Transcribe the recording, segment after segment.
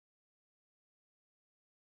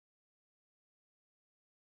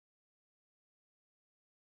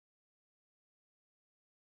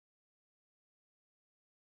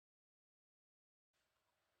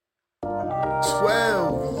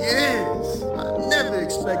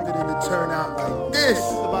expected it to turn out like this.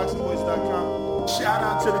 TheBoxingVoice.com. Shout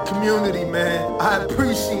out to the community, man. I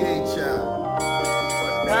appreciate y'all.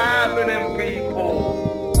 What's happening, people?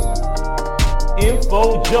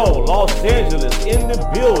 Info Joe, Los Angeles, in the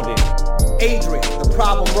building. Adrian, the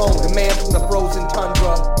problem wrong, the man from the frozen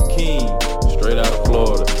tundra. King, straight out of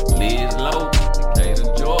Florida. Liz Lowe,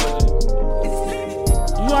 Decatur, Georgia.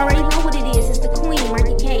 You already know what it is. It's the Queen,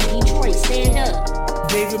 Marky K, Detroit, stand up.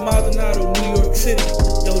 David Maldonado, New York City.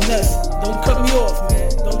 Yo, Nuts, don't cut me off,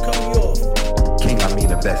 man. Don't cut me off. King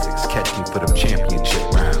Amin of Essex, catch me for them championship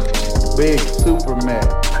rounds. Big Superman,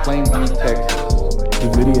 Plainview, Texas.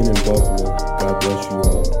 Davidian in Buffalo. God bless you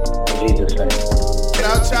all. Jesus' name.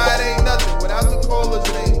 Without Chai, it ain't nothing. Without the callers,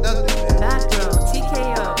 it ain't nothing, man. Bad Girl,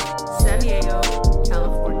 TKO, San Diego,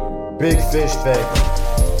 California. Big Fish Bagel,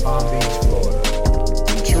 Palm Beach, Florida.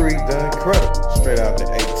 Detroit, the Incredible, straight out the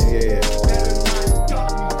ATL.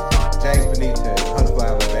 James Benitez, Huntsville,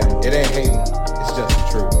 Alabama. It ain't hating, it's just the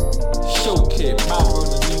truth. Show Kid, Mount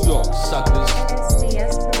Vernon, New York, suckers.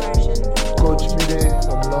 SDS Promotions. Coach Mide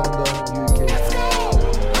from London, UK.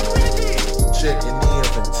 Checking in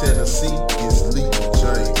from Tennessee, it's Legal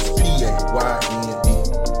James, P-A-Y-N-E.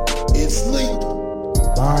 It's legal.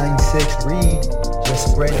 Line 6 Reed, just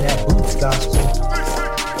spreading that boots gospel.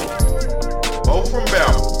 Bo from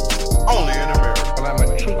Bama, only in America. Well, I'm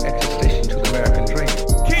a true exorcism to the American dream.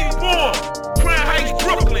 King Born, Crown Heights,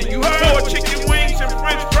 Brooklyn. You heard? 4 chicken wings and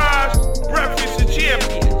french fries, breakfast and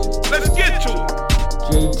champions. Let's get to it.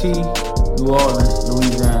 JT, New Orleans,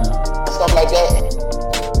 Louisiana. Stuff like that.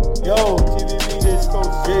 Yo, TVB, this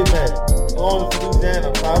Coach J-Man. New Orleans,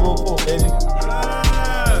 Louisiana, 504, baby.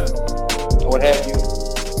 What have you?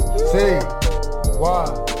 See, why?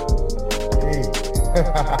 Hey.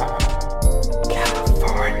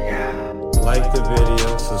 California. Like the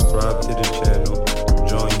video, subscribe to the channel,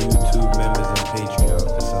 join YouTube members and Patreon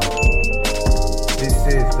for some. This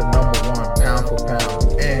is the #1 pound for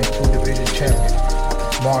pound and 2-division champion,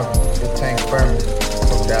 Marvin the Tank Furman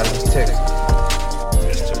from Dallas, Texas.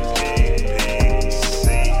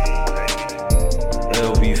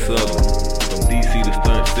 LB Southern, from DC to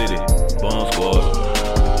Stunt City, Bomb Squad.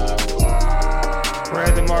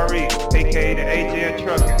 Brandon Marie, a.k.a. the AJ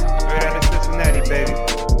Trucker, straight out of Cincinnati, baby.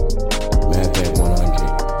 Madman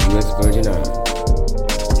 100, U.S. Virgin Islands.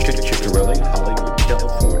 Chickarelli, Hollywood,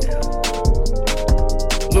 California.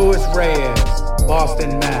 Louis Reyes,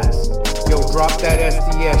 Boston, Mass. Yo, drop that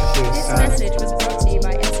SDS shit, This son. message was brought to you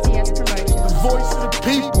by SDS Promotions. The voice of the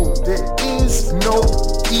people, there is no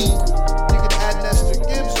equal. You can add Nestor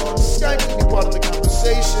Gibbs on Skype to be part of the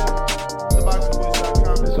conversation.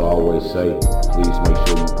 TheBoxingVoice.com. As I always say, please make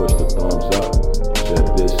sure you push the thumbs up. Share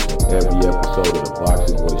this on every episode of the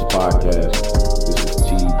Boxing Voice podcast. This is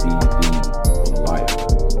TBV for life.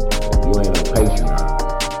 If you ain't on Patreon,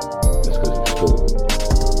 that's because you're stupid.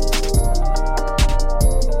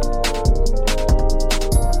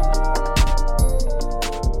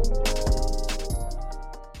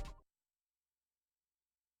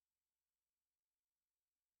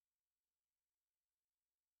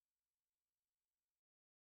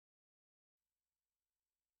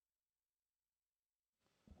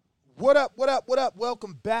 What up, what up, what up?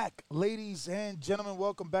 Welcome back, ladies and gentlemen.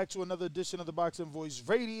 Welcome back to another edition of the Boxing Voice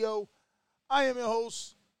Radio. I am your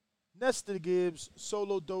host, Nestor Gibbs,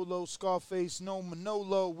 Solo Dolo, Scarface, No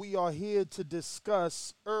Manolo. We are here to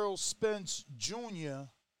discuss Errol Spence Jr.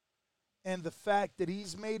 and the fact that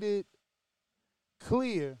he's made it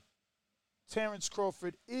clear Terence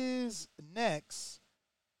Crawford is next.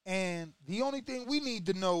 And the only thing we need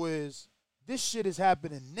to know is this shit is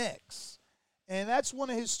happening next. And that's one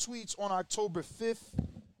of his tweets on October 5th.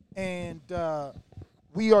 And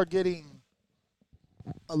we are getting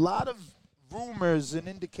a lot of rumors and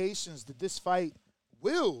indications that this fight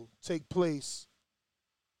will take place.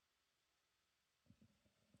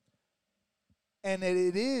 And that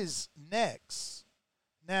it is next.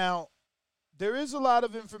 Now, there is a lot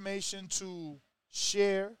of information to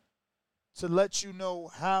share to let you know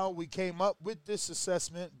how we came up with this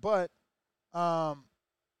assessment. But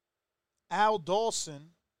Al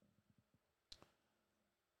Dawson,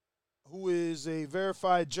 who is a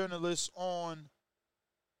verified journalist on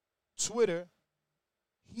Twitter,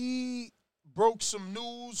 he broke some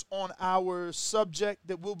news on our subject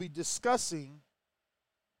that we'll be discussing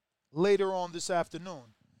later on this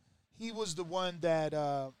afternoon. He was the one that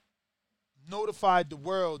notified the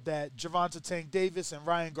world that Gervonta Tank Davis and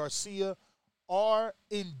Ryan Garcia are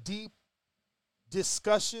in deep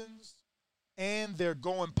discussions and they're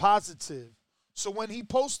going positive. So when he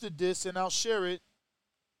posted this, and I'll share it,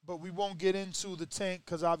 but we won't get into the Tank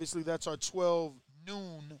because obviously that's our 12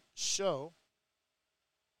 noon show.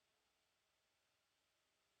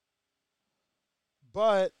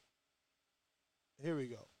 But here we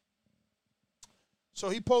go. So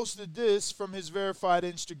he posted this from his verified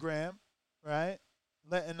Instagram, right?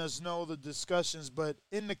 Letting us know the discussions. But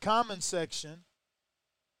in the comment section,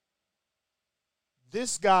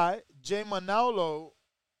 this guy, Jay Manaulo,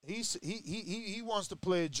 he wants to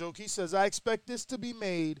play a joke. He says, I expect this to be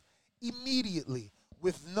made immediately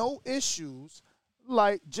with no issues,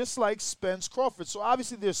 just like Spence Crawford. So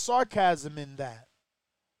obviously there's sarcasm in that.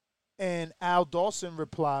 And Al Dawson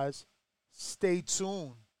replies, stay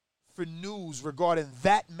tuned for news regarding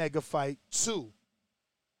that mega fight too.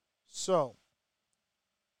 So,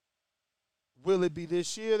 will it be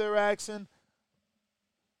this year, they're asking?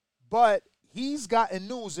 But he's gotten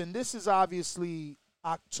news, and this is obviously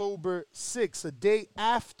October 6th, a day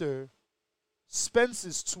after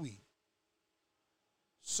Spence's tweet.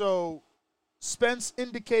 So, Spence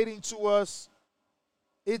indicating to us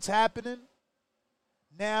it's happening.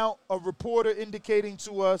 Now, a reporter indicating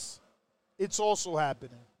to us it's also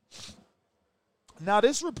happening. Now,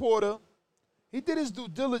 this reporter, he did his due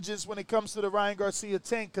diligence when it comes to the Ryan Garcia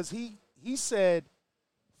tank because he said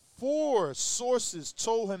 4 sources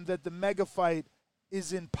told him that the mega fight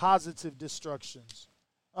is in positive discussions.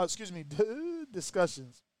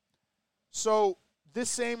 So this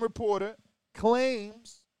same reporter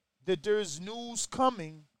claims that there's news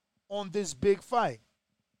coming on this big fight.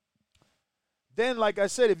 Then, like I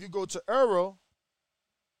said, if you go to Errol,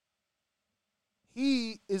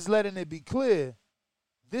 he is letting it be clear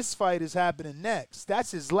this fight is happening next.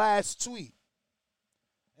 That's his last tweet.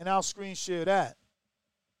 And I'll screen share that.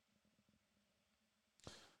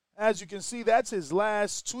 As you can see, that's his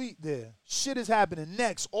last tweet there. Shit is happening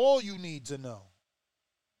next. All you need to know.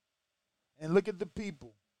 And look at the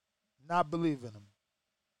people not believing him.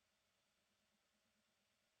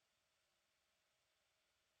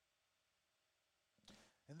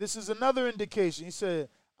 And this is another indication. He said,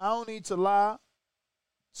 I don't need to lie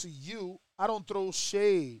to you. I don't throw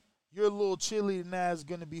shade. Your little cheerleading ass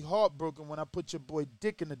going to be heartbroken when I put your boy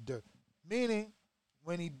Dick in the dirt. Meaning,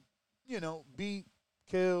 when he, beat,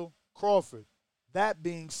 kill Crawford. That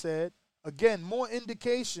being said, again, more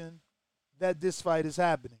indication that this fight is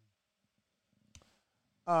happening.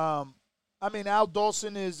 Al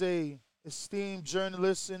Dawson is a esteemed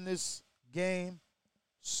journalist in this game,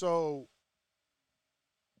 so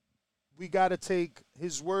we got to take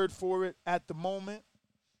his word for it at the moment.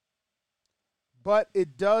 But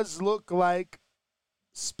it does look like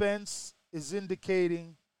Spence is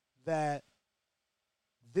indicating that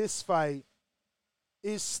this fight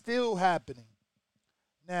is still happening.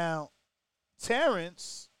 Now,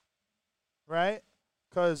 Terence, right?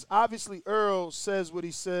 Because obviously Errol says what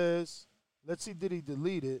he says. Let's see, did he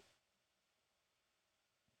delete it?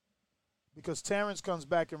 Because Terence comes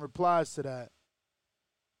back and replies to that.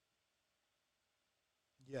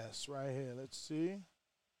 Yes, right here. Let's see.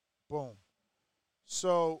 Boom.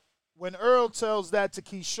 So when Errol tells that to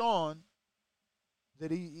Keyshawn, that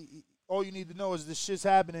he all you need to know is this shit's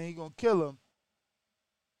happening, he gonna kill him,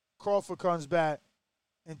 Crawford comes back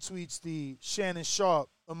and tweets the Shannon Sharp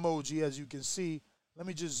emoji, as you can see. Let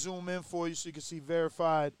me just zoom in for you so you can see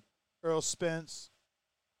verified Errol Spence.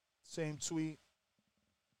 Same tweet.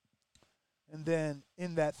 And then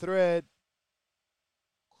in that thread,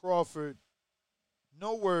 Crawford,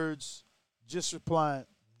 no words, just replying,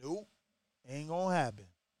 nope, ain't gonna happen.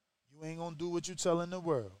 You ain't gonna do what you telling the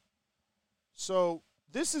world. So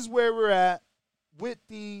this is where we're at with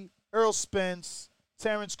the Errol Spence,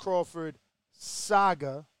 Terence Crawford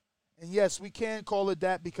saga. And yes, we can call it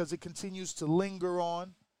that because it continues to linger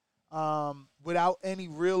on without any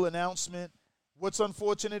real announcement. What's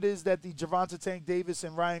unfortunate is that the Gervonta Tank Davis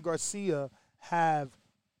and Ryan Garcia have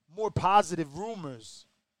more positive rumors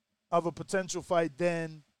of a potential fight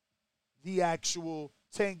than the actual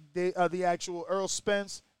the actual Errol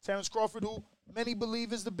Spence, Terence Crawford, who many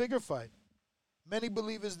believe is the bigger fight. Many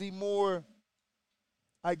believe is the more,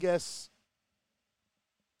 I guess,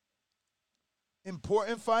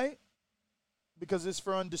 important fight because it's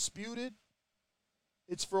for undisputed.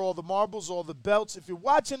 It's for all the marbles, all the belts. If you're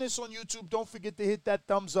watching this on YouTube, don't forget to hit that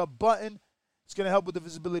thumbs up button. It's going to help with the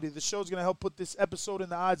visibility of the show. It's going to help put this episode in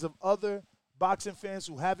the eyes of other boxing fans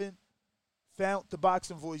who haven't found the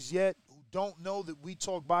boxing voice yet, who don't know that we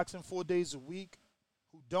talk boxing 4 days a week,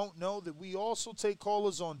 who don't know that we also take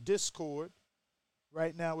callers on Discord.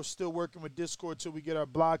 Right now, we're still working with Discord till we get our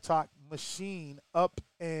Blog Talk machine up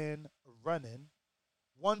and running.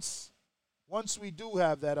 Once we do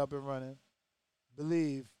have that up and running,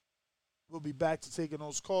 believe we'll be back to taking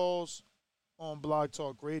those calls on Blog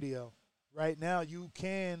Talk Radio. Right now, you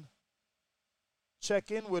can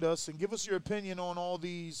check in with us and give us your opinion on all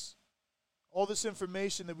these all this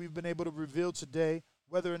information that we've been able to reveal today,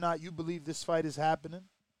 whether or not you believe this fight is happening.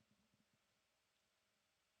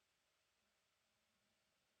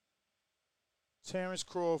 Terence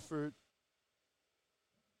Crawford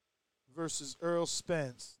versus Errol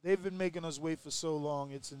Spence. They've been making us wait for so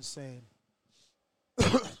long, it's insane.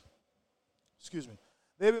 Excuse me.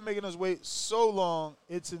 They've been making us wait so long,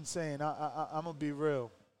 it's insane. I'm going to be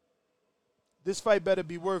real. This fight better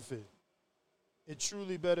be worth it. It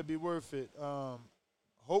truly better be worth it.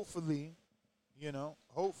 Hopefully,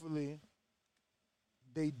 hopefully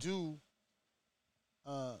they do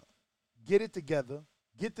get it together,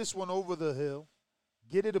 get this one over the hill,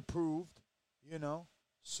 get it approved,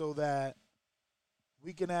 so that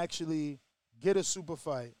we can actually get a super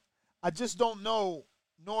fight. I just don't know,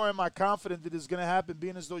 nor am I confident that it's going to happen,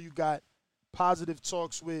 being as though you got positive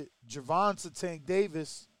talks with Gervonta Tank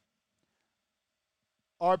Davis.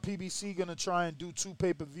 RPBC going to try and do 2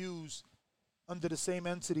 pay-per-views under the same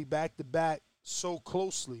entity back-to-back so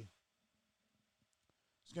closely.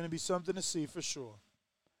 It's going to be something to see for sure.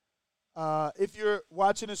 If you're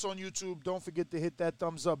watching this on YouTube, don't forget to hit that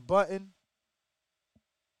thumbs up button.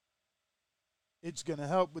 It's going to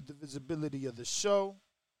help with the visibility of the show.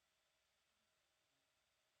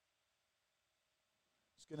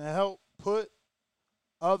 It's going to help put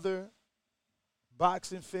other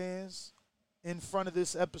boxing fans in front of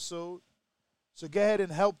this episode. So go ahead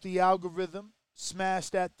and help the algorithm. Smash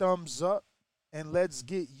that thumbs up. And let's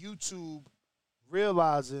get YouTube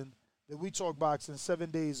realizing that we talk boxing 7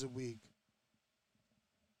 days a week.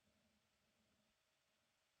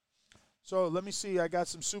 So let me see. I got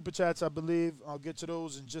some super chats, I believe. I'll get to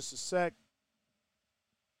those in just a sec.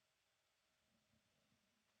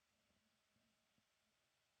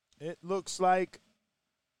 It looks like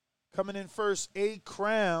coming in first, A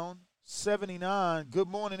Crown 79. Good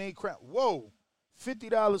morning, A Crown. Whoa.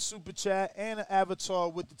 $50 super chat and an avatar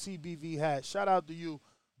with the TBV hat. Shout out to you.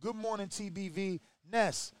 Good morning, TBV.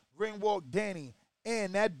 Ness, Ringwalk Danny,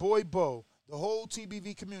 and that boy Bo. The whole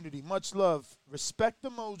TBV community. Much love. Respect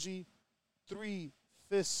emoji. 3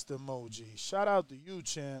 fist emoji. Shout out to you,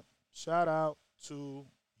 champ. Shout out to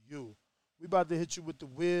you. We about to hit you with the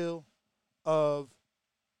wheel of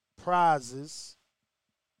prizes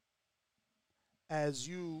as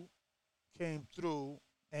you came through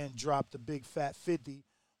and dropped a big fat 50.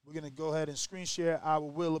 We're going to go ahead and screen share our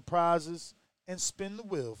wheel of prizes and spin the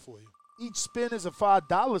wheel for you. Each spin is a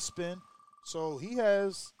 $5 spin, so he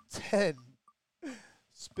has 10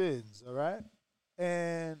 spins, all right?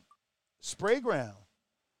 And Spray Ground.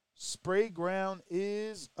 Spray Ground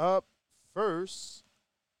is up first,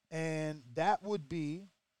 and that would be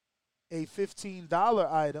a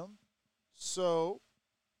 $15 item. So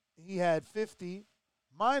he had 50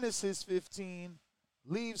 minus his 15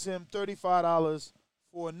 leaves him $35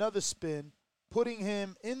 for another spin, putting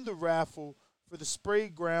him in the raffle for the Spray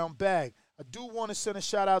Ground bag. I do want to send a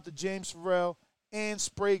shout out to James Farrell and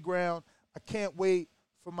Spray Ground. I can't wait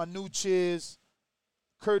for my new cheers,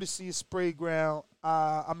 courtesy of Spray Ground.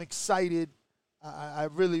 I'm excited. I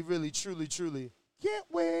really, really, truly, truly can't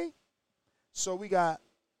wait. So we got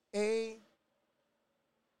A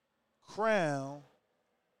Crown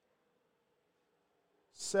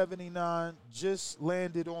 79 just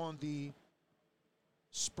landed on the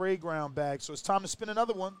Spray Ground bag. So it's time to spin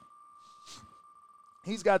another one.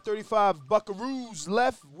 He's got 35 buckaroos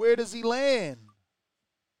left. Where does he land?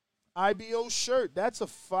 IBO shirt. That's a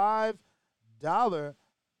 $5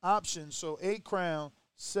 option. So A Crown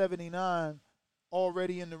 79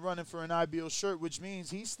 already in the running for an IBO shirt, which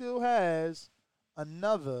means he still has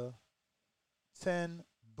another $10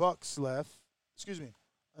 left. Excuse me,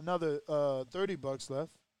 another $30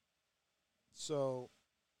 left. So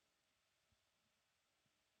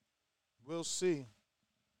we'll see.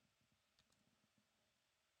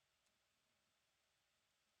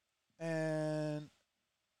 And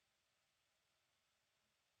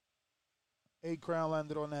A Crown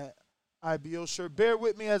landed on that IBO shirt. Bear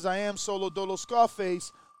with me as I am Solo Dolo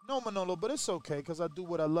Scarface. No Manolo, but it's okay because I do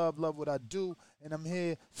what I love what I do, and I'm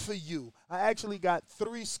here for you. I actually got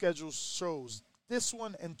 3 scheduled shows. This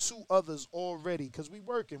one and 2 others already because we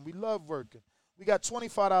working. We love working. We got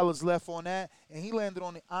 $25 left on that, and he landed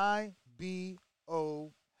on the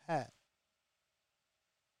IBO hat.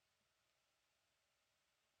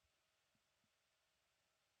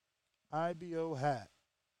 IBO hat.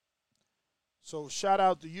 So shout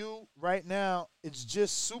out to you. Right now, it's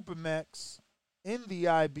just Supermax in the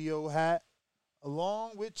IBO hat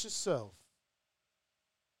along with yourself.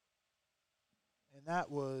 And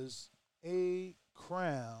that was A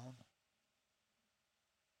Crown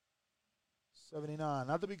 79.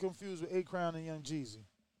 Not to be confused with A Crown and Young Jeezy.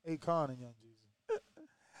 Akon and Young Jeezy.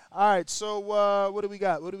 All right, so what do we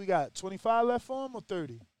got? 25 left for him or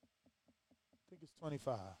 30? I think it's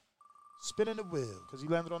 25. Spinning the wheel because he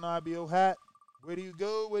landed on the IBO hat. Where do you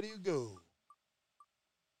go? Where do you go?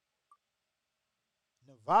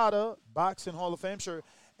 Nevada Boxing Hall of Fame shirt.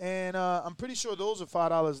 And I'm pretty sure those are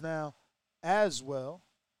 $5 now as well.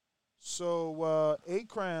 So, A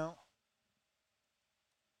Crown,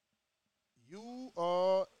 you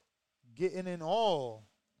are getting in all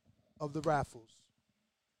of the raffles.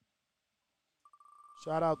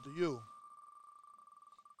 Shout out to you.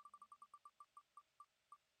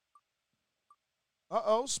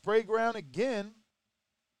 Uh-oh, spray ground again.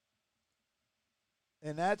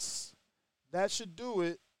 And that should do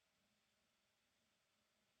it.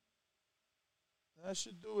 That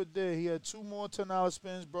should do it there. He had 2 more $10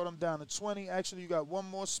 spins, brought him down to 20. Actually, you got 1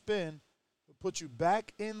 more spin to put you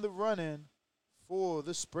back in the running for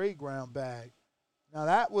the spray ground bag. Now,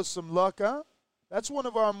 that was some luck, huh? That's one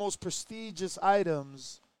of our most prestigious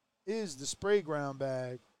items is the spray ground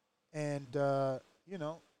bag. And,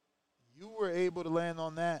 you were able to land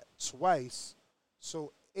on that twice.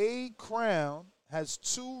 So, A Crown has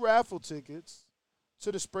 2 raffle tickets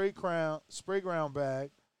to the spray ground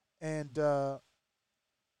bag. And,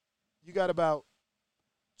 you got about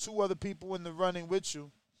 2 other people in the running with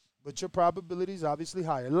you, but your probability is obviously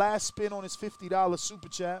higher. Last spin on his $50 super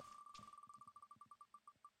chat.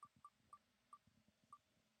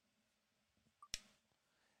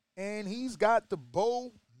 And he's got the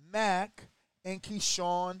Bo Mack and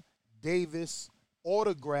Keyshawn Davis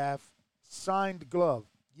autograph signed glove.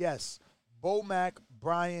 Yes, Bo Mack,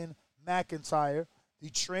 Brian McIntyre, the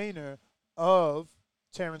trainer of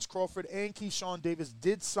Terence Crawford and Keyshawn Davis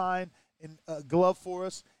did sign a glove for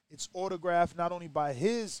us. It's autographed not only by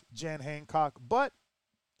his Jan Hancock, but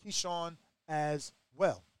Keyshawn as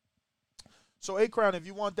well. So, A Crown, if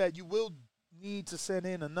you want that, you will need to send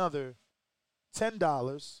in another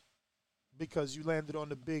 $10 because you landed on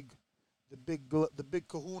the big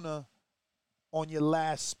kahuna on your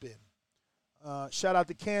last spin. Shout out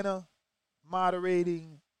to Canna,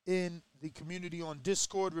 moderating in the community on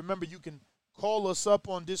Discord. Remember, you can call us up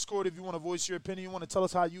on Discord if you want to voice your opinion. You want to tell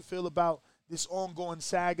us how you feel about this ongoing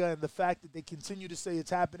saga and the fact that they continue to say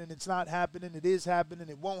it's happening, it's not happening, it is happening,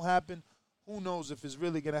 it won't happen. Who knows if it's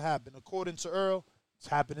really going to happen? According to Errol, it's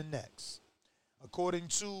happening next. According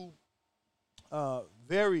to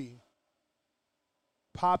very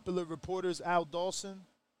popular reporters, Al Dawson,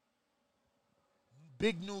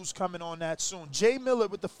 big news coming on that soon. Jay Miller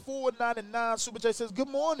with the $4.99 Super Chat says, good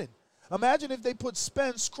morning. Imagine if they put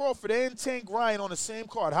Spence, Crawford, and Tank Ryan on the same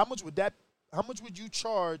card. How much would you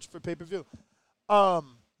charge for pay-per-view? Well,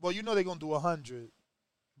 you know they're going to do 100.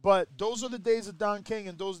 But those are the days of Don King,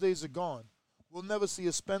 and those days are gone. We'll never see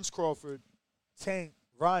a Spence Crawford, Tank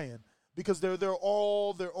Ryan, because they're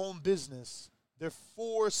all their own business. They're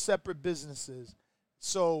 4 separate businesses.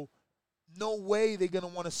 So no way they're going to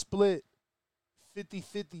want to split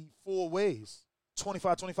 50-50 4 ways.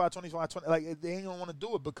 25, 25, 25, 20. Like, they ain't going to want to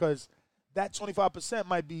do it because that 25%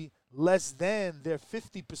 might be less than their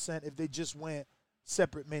 50% if they just went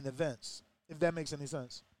separate main events, if that makes any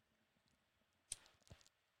sense.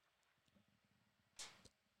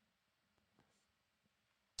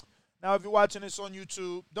 Now, if you're watching this on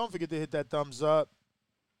YouTube, don't forget to hit that thumbs up.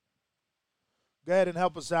 Go ahead and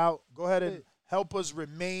help us out. Go ahead and help us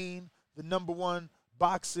remain the #1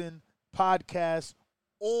 boxing podcast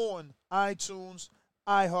on iTunes,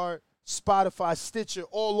 iHeart, Spotify, Stitcher,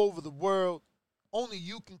 all over the world. Only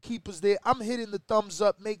you can keep us there. I'm hitting the thumbs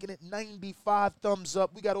up, making it 95 thumbs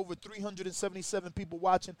up. We got over 377 people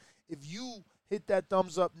watching. If you hit that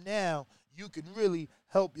thumbs up now, you can really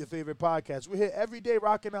help your favorite podcast. We're here every day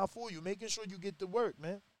rocking out for you, making sure you get to work,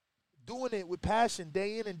 man. Doing it with passion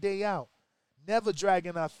day in and day out. Never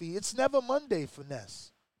dragging our feet. It's never Monday,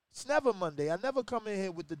 Finesse. It's never Monday. I never come in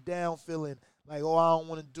here with the down feeling like, oh, I don't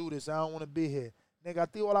want to do this. I don't want to be here.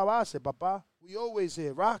 Negativo la base, papa. We always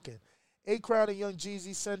here rocking. A Crown and Young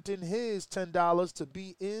Jeezy sent in his $10 to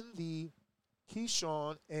be in the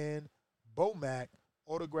Keyshawn and Bomac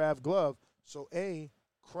autograph glove. So, A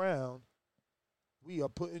Crown, we are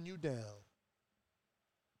putting you down.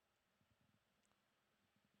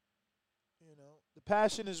 You know, the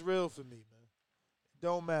passion is real for me, man. It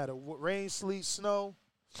don't matter. Rain, sleet, snow,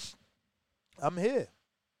 I'm here.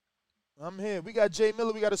 I'm here. We got Jay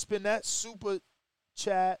Miller. We got to spin that super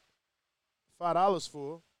chat. $5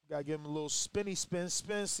 for. Got to give him a little spinny spin,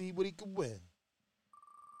 see what he could win.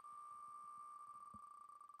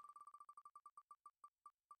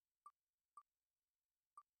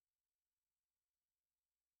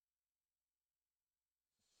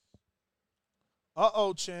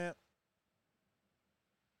 Uh-oh, champ.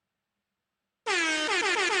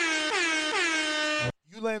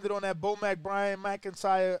 You landed on that Bo Brian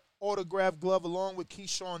McIntyre autograph glove along with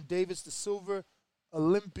Keyshawn Davis, the silver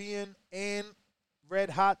Olympian and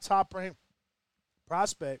red-hot top-ranked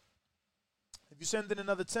prospect. If you send in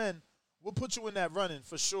another 10, we'll put you in that running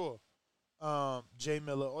for sure, Jay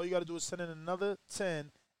Miller. All you got to do is send in another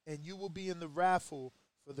 10, and you will be in the raffle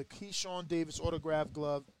for the Keyshawn Davis autograph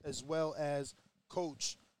glove as well as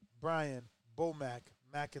Coach Brian Bomac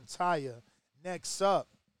McIntyre. Next up,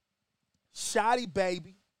 Shotty,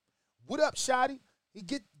 baby. What up, Shotty? He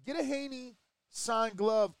get a Haney signed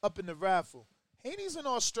glove up in the raffle. Haney's in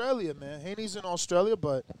Australia, man. Haney's in Australia,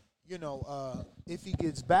 but, you know, if he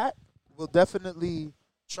gets back, we'll definitely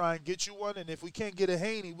try and get you one. And if we can't get a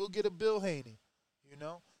Haney, we'll get a Bill Haney, you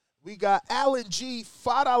know. We got Alan G,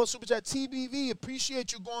 $5 Super Chat. TBV,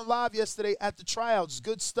 appreciate you going live yesterday at the tryouts.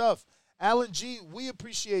 Good stuff. Alan G, we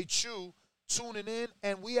appreciate you tuning in,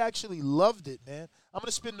 and we actually loved it, man. I'm going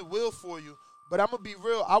to spin the wheel for you, but I'm going to be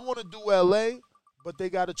real. I want to do L.A., but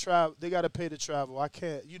they got to travel. They got to pay to travel. I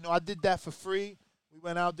can't. You know, I did that for free. We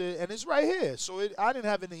went out there, and it's right here. So I didn't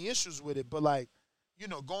have any issues with it, but, like, you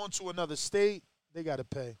know, going to another state, they got to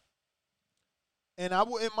pay. And I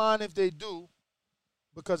wouldn't mind if they do,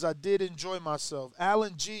 because I did enjoy myself.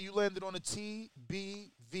 Alan G, you landed on a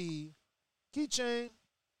TBV keychain.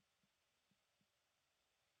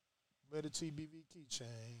 Where the TBV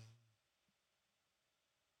keychain?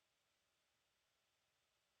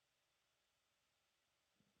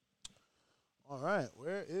 All right,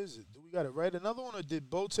 where is it? Do we got to write another one, or did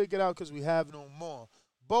Bo take it out because we have no more?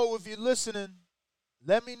 Bo, if you're listening,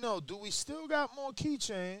 let me know. Do we still got more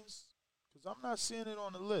keychains? Because I'm not seeing it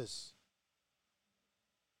on the list.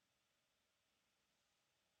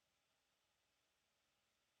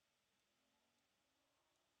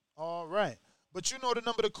 All right. But you know the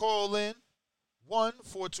number to call in,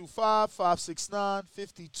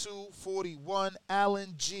 1-425-569-5241.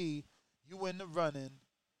 Alan G, you in the running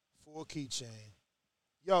for a keychain.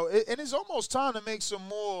 Yo, and it's almost time to make some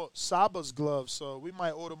more Saba's gloves, so we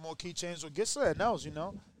might order more keychains or get something else, you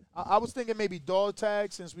know. I was thinking maybe dog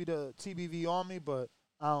tags since we the TBV Army, but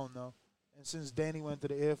I don't know. And since Danny went to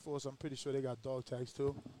the Air Force, I'm pretty sure they got dog tags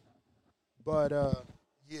too. But,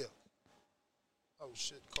 yeah. Oh,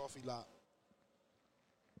 shit, coffee lot.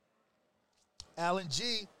 Alan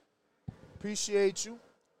G, appreciate you.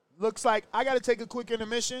 Looks like I got to take a quick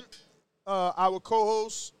intermission. Our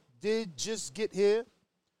co-host did just get here.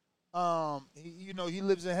 He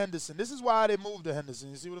lives in Henderson. This is why they moved to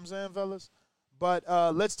Henderson. You see what I'm saying, fellas? But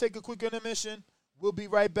let's take a quick intermission. We'll be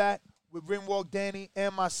right back with Ringwalk Danny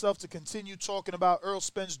and myself to continue talking about Errol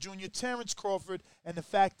Spence Jr., Terence Crawford, and the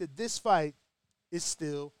fact that this fight is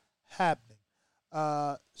still happening.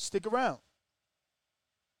 Stick around.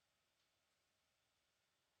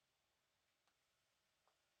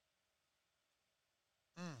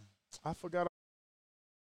 I forgot.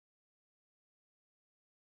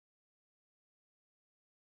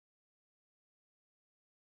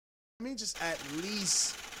 Let me just at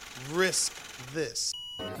least risk this.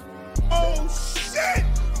 Oh, shit!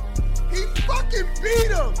 He fucking beat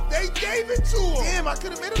him! They gave it to him! Damn, I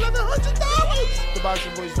could have made another $100!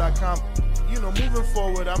 TheBoxingVoice.com. You know, moving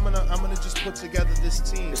forward, I'm gonna just put together this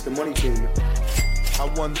team. It's the money team. I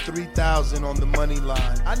won $3,000 on the money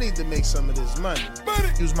line. I need to make some of this money.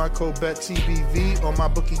 Use my code BETTBV on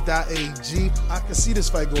mybookie.ag. I can see this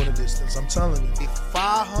fight going a distance. I'm telling you.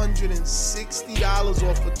 $560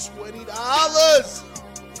 off of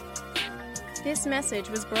 $20. This message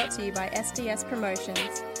was brought to you by SDS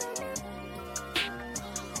Promotions.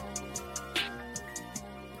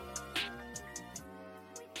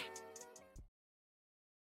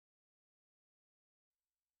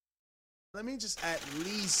 Let me just at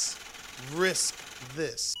least risk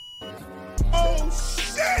this. Oh,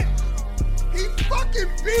 shit! He fucking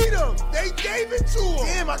beat him! They gave it to him!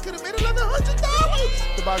 Damn, I could have made another $100!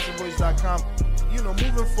 TheBoxingVoice.com. You know,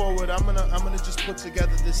 moving forward, I'm gonna just put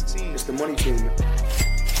together this team. It's the money team.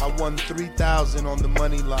 I won $3,000 on the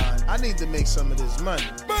money line. I need to make some of this money.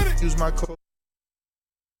 Use my code.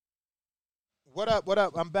 What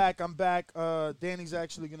up? I'm back. Danny's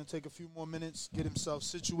actually going to take a few more minutes, get himself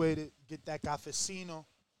situated, get that cafecino,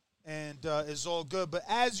 and it's all good. But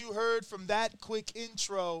as you heard from that quick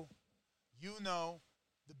intro, you know,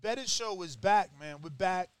 the betting show is back, man. We're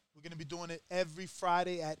back. We're going to be doing it every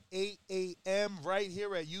Friday at 8 a.m. right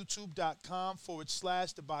here at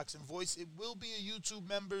youtube.com/theboxingvoice. It will be a YouTube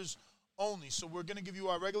members only. So we're going to give you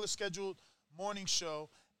our regular scheduled morning show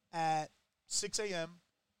at 6 a.m.,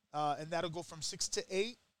 and that'll go from 6 to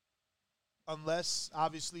 8. unless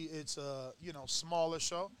obviously it's a smaller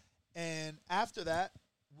show. And after that,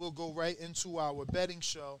 we'll go right into our betting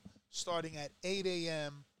show starting at 8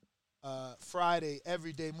 a.m. Friday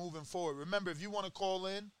every day moving forward. Remember, if you want to call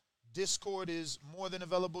in, Discord is more than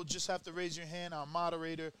available. Just have to raise your hand. Our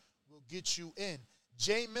moderator will get you in.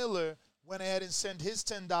 Jay Miller went ahead and sent his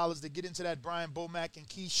 $10 to get into that Brian Bomack and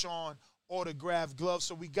Keyshawn autographed glove.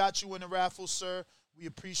 So we got you in the raffle, sir. We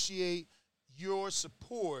appreciate your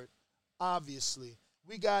support, obviously.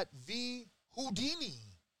 We got V. Houdini.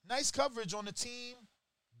 Nice coverage on the team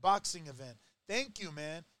boxing event. Thank you,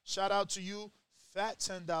 man. Shout out to you. Fat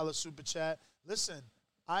 $10 super chat. Listen,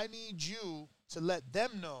 I need you to let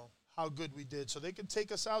them know how good we did so they can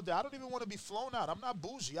take us out there. I don't even want to be flown out. I'm not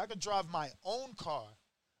bougie. I could drive my own car.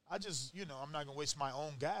 I just, I'm not going to waste my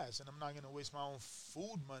own gas, and I'm not going to waste my own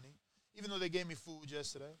food money, even though they gave me food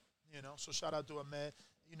yesterday, So shout out to Ahmed.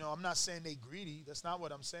 I'm not saying they greedy. That's not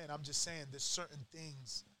what I'm saying. I'm just saying there's certain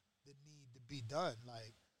things that need to be done.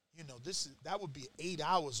 Like, that would be 8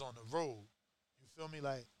 hours on the road. You feel me?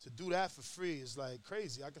 Like, to do that for free is like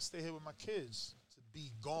crazy. I could stay here with my kids. To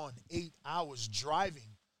be gone 8 hours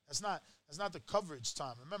driving. That's not the coverage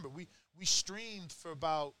time. Remember, we streamed for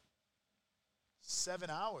about 7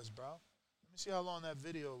 hours, bro. Let me see how long that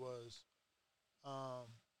video was.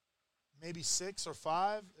 Maybe 6 or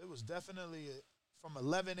 5. It was definitely from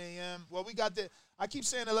 11 a.m. Well, we got there. I keep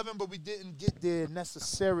saying 11, but we didn't get there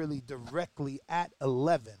necessarily directly at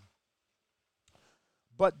 11.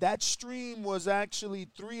 But that stream was actually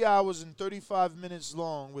 3 hours and 35 minutes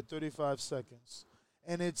long with 35 seconds.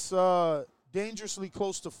 And it's dangerously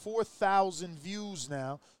close to 4,000 views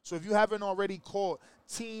now. So if you haven't already caught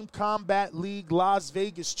Team Combat League Las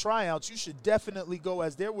Vegas tryouts, you should definitely go,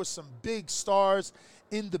 as there were some big stars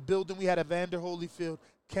in the building. We had Evander Holyfield,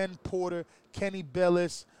 Ken Porter, Kenny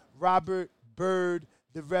Bellis, Robert Byrd,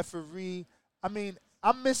 the referee. I mean,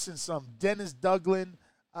 I'm missing some. Dennis Douglin,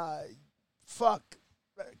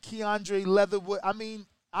 Keandre Leatherwood. I mean,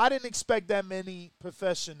 I didn't expect that many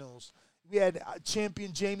professionals. We had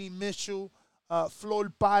champion Jamie Mitchell. Flor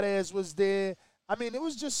Perez was there. I mean, it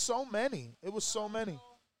was just so many. It was so many.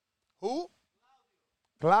 Who?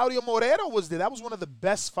 Claudio Morero was there. That was one of the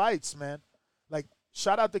best fights, man. Like,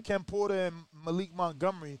 shout out to Ken Porter and Malik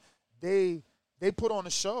Montgomery. They put on a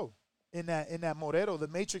show in that Morero, the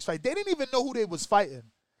Matrix fight. They didn't even know who they was fighting.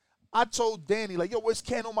 I told Danny, like, yo, where's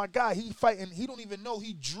Ken? Oh, my God, he fighting. He don't even know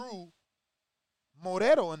he drew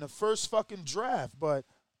Morero in the first fucking draft. But,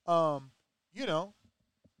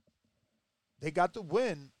 they got the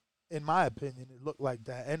win, in my opinion. It looked like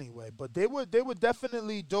that anyway. But they were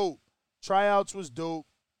definitely dope. Tryouts was dope.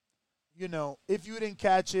 If you didn't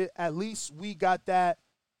catch it, at least we got that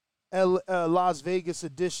Las Vegas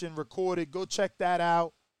edition recorded. Go check that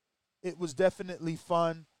out. It was definitely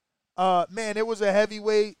fun. Man, it was a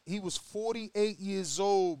heavyweight. He was 48 years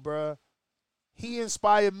old, bruh. He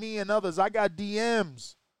inspired me and others. I got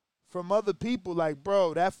DMs from other people like,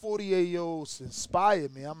 bro, that 48-year-old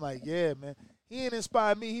inspired me. I'm like, yeah, man. He didn't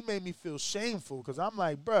inspire me. He made me feel shameful because I'm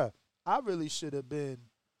like, bruh, I should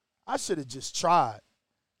have just tried.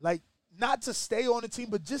 Like, not to stay on the team,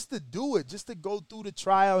 but just to do it, just to go through the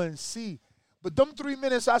trial and see. But them 3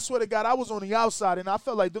 minutes, I swear to God, I was on the outside, and I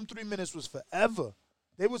felt like them 3 minutes was forever.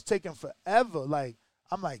 They was taking forever. Like,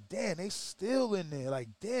 I'm like, damn, they still in there. Like,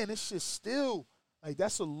 damn, this shit still, like,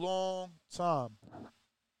 that's a long time.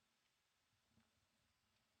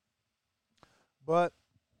 But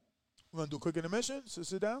we're going to do a quick intermission. So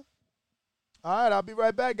sit down. All right, I'll be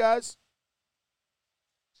right back, guys.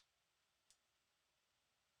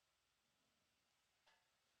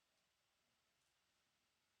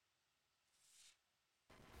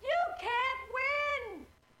 You can't win!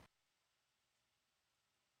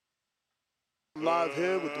 I'm live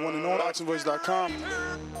here with the one and only BoxingVoice.com.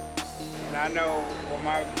 And I know what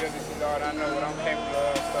my abilities are, and I know what I'm capable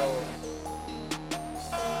of, so.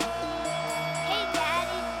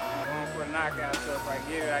 Knockout, so if I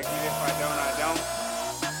get it, I get it. If I don't, I don't.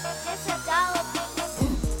 It's $1.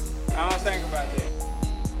 I don't think about that.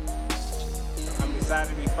 I'm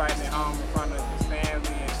excited to be fighting at home in front of his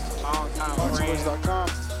family and long-time friends. BoxingVoice.com.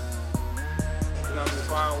 It's going to be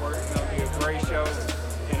fireworks. It's going to be a great show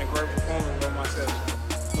and a great performance for myself.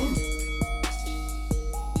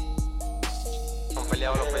 Un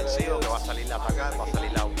peleador ofensivo que va a salir a atacar, va a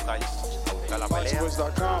salir a buscar la pelea.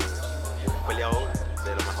 BoxingVoice.com. Un peleador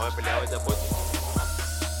de los mejores peleadores de puesto.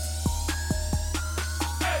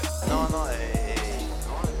 No,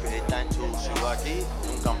 está en su ciudad aquí,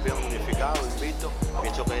 un campeón unificado, invicto.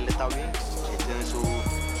 Pienso que él está bien, él tiene su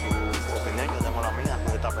opinión, yo tengo la mía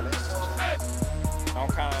de esta pelea. I'm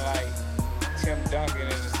kind of like Tim Duncan in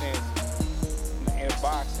a sense.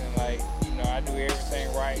 I do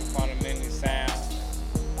everything right, fundamentally sound.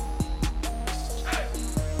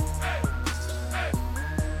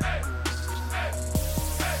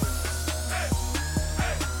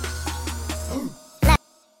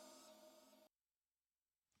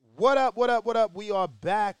 What up, what up, what up? We are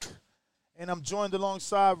back, and I'm joined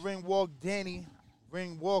alongside Ring Walk Danny,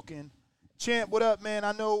 Ring Walking. Champ, what up, man?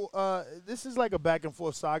 I know this is like a back and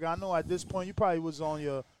forth saga. I know at this point you probably was on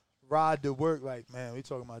your ride to work like, man, we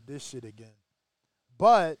talking about this shit again.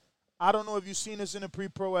 But I don't know if you've seen us in the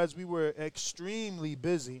pre-pro as we were extremely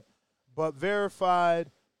busy, but verified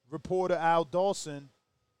reporter Al Dawson,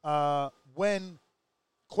 when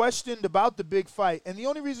questioned about the big fight, and the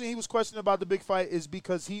only reason he was questioned about the big fight is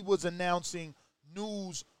because he was announcing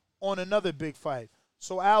news on another big fight.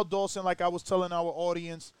 So Al Dawson, like I was telling our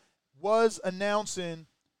audience, was announcing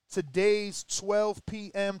today's 12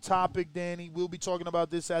 p.m. topic, Danny. We'll be talking about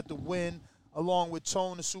this at the Win, along with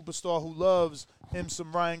Tone, the superstar who loves him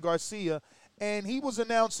some Ryan Garcia. And he was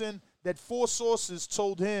announcing that 4 sources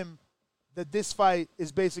told him that this fight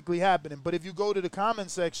is basically happening. But if you go to the comment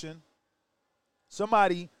section,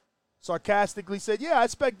 somebody sarcastically said, yeah, I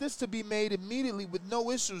expect this to be made immediately with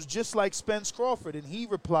no issues, just like Spence Crawford. And he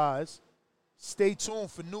replies, stay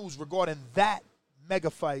tuned for news regarding that mega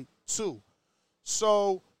fight too.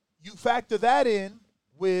 So you factor that in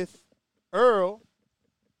with Errol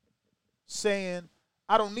saying,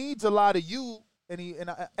 I don't need to lie to you, and in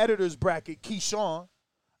an editor's bracket, Keyshawn.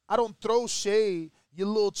 I don't throw shade. Your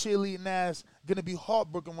little cheerleading ass gonna be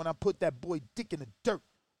heartbroken when I put that boy dick in the dirt.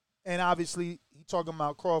 And obviously, he talking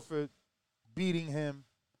about Crawford beating him.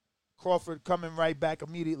 Crawford coming right back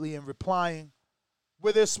immediately and replying.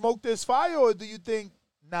 Where there's smoke, there's fire, or do you think,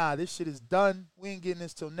 nah, this shit is done? We ain't getting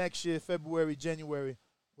this till next year, February, January,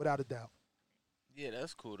 without a doubt. Yeah,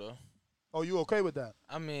 that's cool, though. Oh, you okay with that?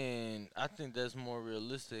 I mean, I think that's more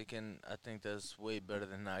realistic, and I think that's way better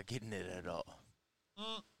than not getting it at all.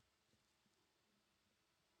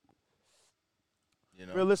 You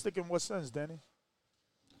know? Realistic in what sense, Danny?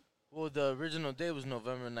 Well, the original date was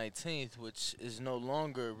November 19th, which is no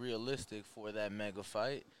longer realistic for that mega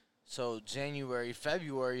fight. So January,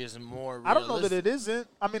 February is more realistic. I don't know that it isn't.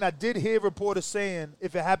 I mean, I did hear reporters saying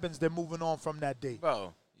if it happens, they're moving on from that date.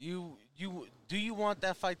 Bro, do you want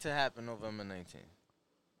that fight to happen November 19th?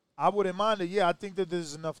 I wouldn't mind it. Yeah, I think that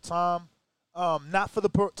there's enough time. Not for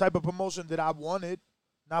the type of promotion that I wanted,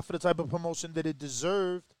 not for the type of promotion that it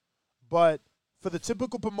deserved, but for the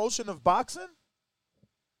typical promotion of boxing.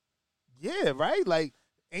 Yeah, right? Like,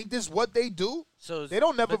 ain't this what they do? So they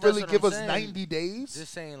don't never really give us 90 days.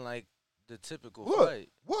 Just saying, like, the typical Look, fight.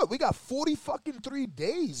 What? We got 43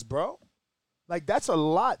 days, bro. Like, that's a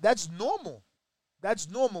lot. That's normal. That's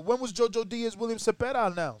normal. When was Jojo Diaz William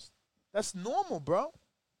Cepeda announced? That's normal, bro.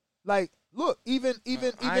 Like, look, even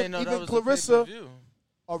Clarissa.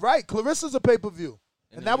 All right, Clarissa's a pay-per-view.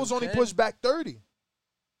 And that was only pushed back 30.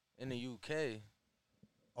 In the UK.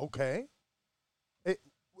 Okay.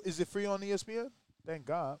 Is it free on ESPN? Thank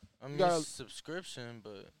God. I mean, it's subscription,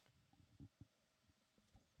 but.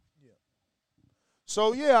 Yeah.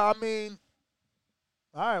 So, yeah, I mean,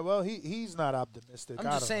 all right, well, he's not optimistic. I'm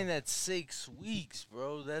just saying that's 6 weeks,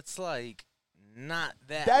 bro. That's, like, not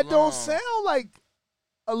that That long. don't sound like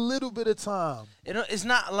a little bit of time. It's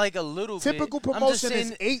not like a little Typical bit. promotion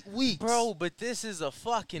is 8 weeks. Bro, but this is a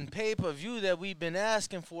fucking pay-per-view that we've been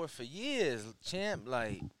asking for years, champ.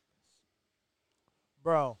 Like,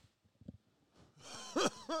 bro.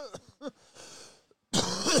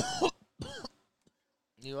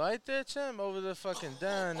 You right there, champ? Over the fucking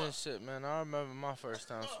dying and shit, man. I remember my first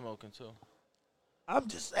time smoking, too. I'm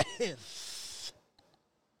just saying.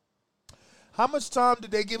 How much time did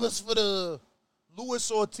they give us for the Luis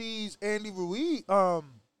Ortiz, Andy Ruiz?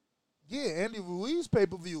 Andy Ruiz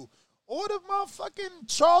pay-per-view. Or the motherfucking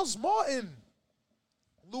Charles Martin,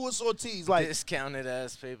 Luis Ortiz. Like, discounted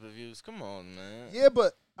ass pay-per-views. Come on, man. Yeah,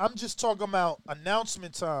 but I'm just talking about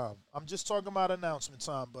announcement time.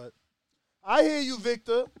 But I hear you,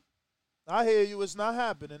 Victor. I hear you. It's not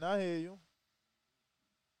happening. I hear you.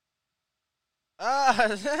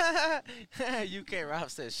 UK Rob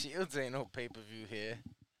says Shields ain't no pay-per-view here.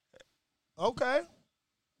 Okay.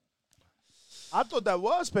 I thought that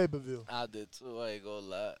was pay-per-view. I did too. I ain't gonna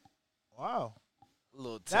lie. Wow.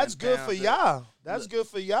 That's good for y'all. That's good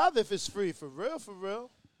for y'all if it's free. For real.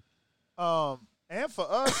 And for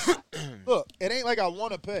us, look, it ain't like I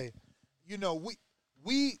want to pay. You know, we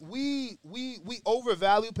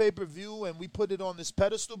overvalue pay-per-view and we put it on this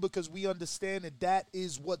pedestal because we understand that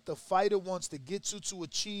is what the fighter wants to get to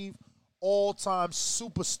achieve all-time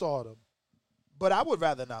superstardom. But I would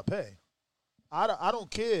rather not pay. I don't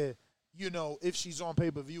care if she's on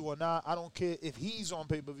pay-per-view or not. I don't care if he's on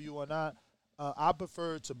pay-per-view or not. I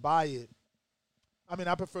prefer to buy it. I mean,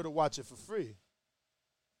 I prefer to watch it for free.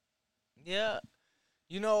 Yeah.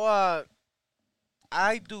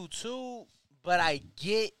 I do too, but I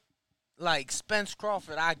get, like, Spence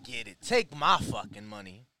Crawford, I get it. Take my fucking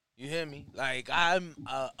money. You hear me? Like, I'm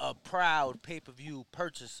a proud pay-per-view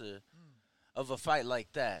purchaser of a fight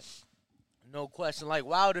like that. No question. Like,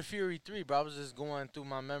 Wilder Fury 3, bro. I was just going through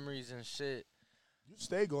my memories and shit. You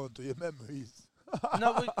stay going through your memories.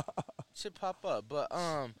 No, but shit pop up. But,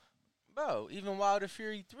 bro, even Wilder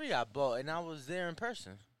Fury 3 I bought, and I was there in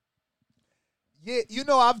person. Yeah,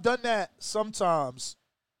 I've done that sometimes.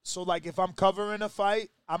 So, like, if I'm covering a fight,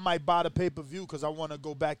 I might buy the pay-per-view because I want to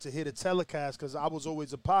go back to hear the telecast because I was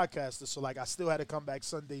always a podcaster. So, like, I still had to come back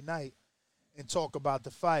Sunday night and talk about the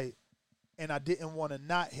fight. And I didn't want to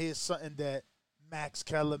not hear something that Max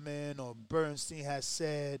Kellerman or Bernstein has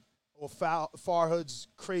said or Farhad's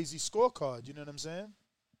crazy scorecard. You know what I'm saying?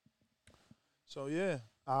 So, yeah,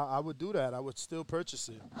 I would do that. I would still purchase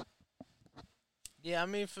it. Yeah, I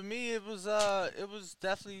mean, for me, it was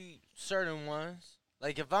definitely certain ones.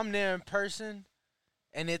 Like, if I'm there in person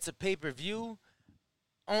and it's a pay-per-view,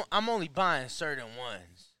 I'm only buying certain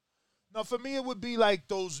ones. No, for me, it would be like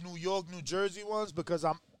those New York, New Jersey ones because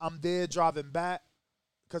I'm there driving back.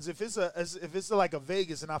 Because if it's like a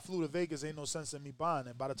Vegas and I flew to Vegas, ain't no sense in me buying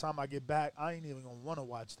it. By the time I get back, I ain't even going to want to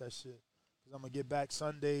watch that shit. Because I'm going to get back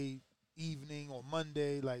Sunday evening or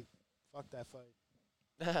Monday. Like, fuck that fight.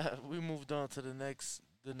 We moved on to the next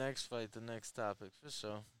fight, the next topic, for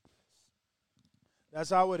sure. That's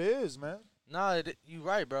how it is, man. Nah, you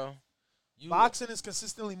right, bro. Boxing is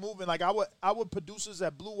consistently moving. Like our producers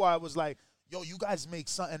at Blue Wire was like, "Yo, you guys make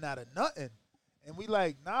something out of nothing," and we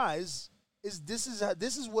like, "Nah, this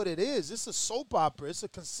is what it is. It's a soap opera. It's a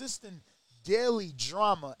consistent daily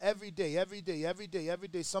drama every day,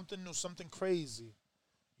 something new, something crazy,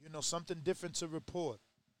 something different to report."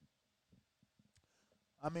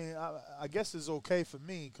 I mean, I guess it's okay for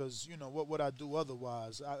me because, what would I do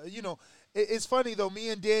otherwise? It's funny, though. Me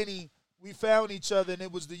and Danny, we found each other, and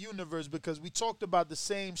it was the universe because we talked about the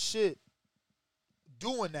same shit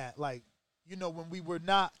doing that. Like, when we were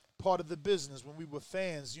not part of the business, when we were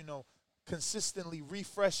fans, consistently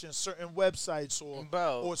refreshing certain websites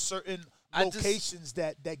or certain locations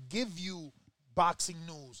that give you boxing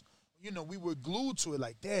news. We were glued to it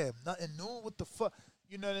like, damn, nothing new? What the fuck?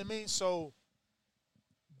 You know what I mean? So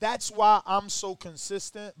that's why I'm so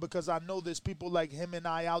consistent because I know there's people like him and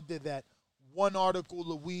I out there that one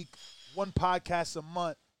article a week, one podcast a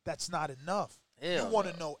month, that's not enough. You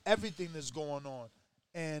want to know everything that's going on.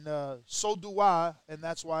 And so do I, and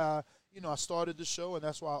that's why I started the show, and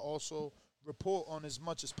that's why I also report on as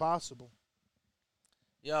much as possible.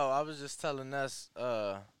 Yo, I was just telling us,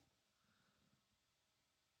 damn.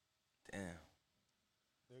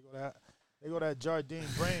 There go that Jardine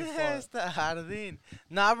brain fart. It's the Jardine.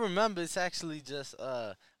 No, I remember. It's actually just,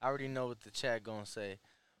 I already know what the chat gonna say.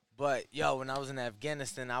 But, yo, when I was in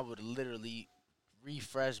Afghanistan, I would literally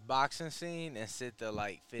refresh boxing scene and sit there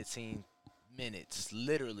like 15 minutes,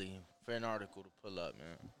 literally, for an article to pull up,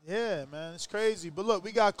 man. Yeah, man, it's crazy. But, look,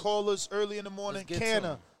 we got callers early in the morning.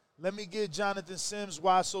 Canna, let me get Jonathan Sims,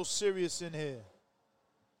 Why So Serious, in here.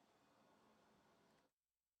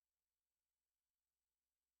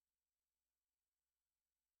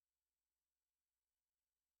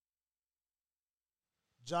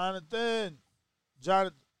 Jonathan,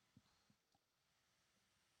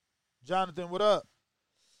 what up?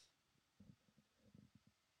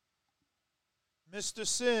 Mr.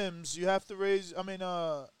 Sims, you have to raise,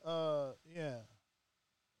 yeah.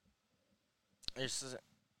 He's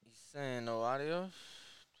saying no audio. All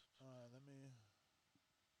right,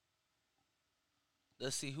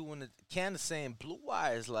 let's see who in the can is saying Blue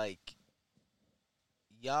Wire is like,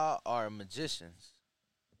 y'all are magicians.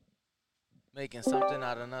 Making something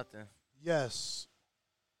out of nothing. Yes.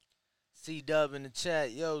 C-Dub in the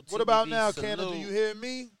chat. Yo, what about now, salute. Canada? Do you hear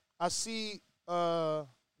me? I see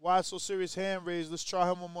Why So Serious hand raised. Let's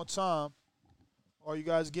try him one more time. Are you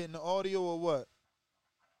guys getting the audio or what?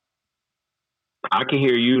 I can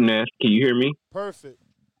hear you, Ness. Can you hear me? Perfect.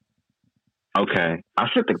 Okay. I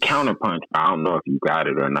sent the counterpunch. I don't know if you got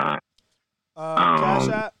it or not. Cash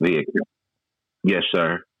App? Yes,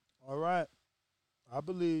 sir. All right. I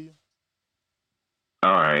believe you.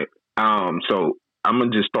 All right. So I'm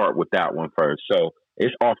going to just start with that one first. So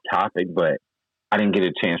it's off topic, but I didn't get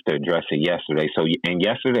a chance to address it yesterday. So in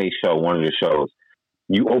yesterday's show, one of the shows,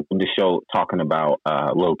 you opened the show talking about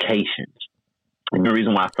locations. And the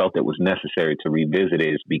reason why I felt it was necessary to revisit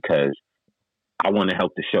it is because I want to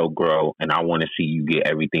help the show grow, and I want to see you get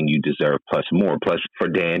everything you deserve plus more, plus for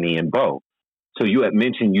Danny and Bo. So you had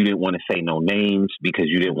mentioned you didn't want to say no names because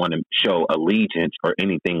you didn't want to show allegiance or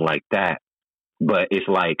anything like that. But it's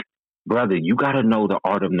like, brother, you got to know the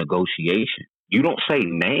art of negotiation. You don't say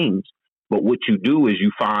names, but what you do is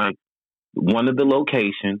you find one of the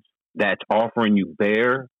locations that's offering you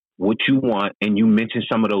bare what you want, and you mention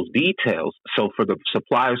some of those details. So for the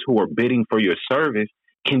suppliers who are bidding for your service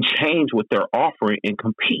can change what they're offering and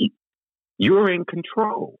compete. You're in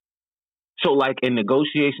control. So like in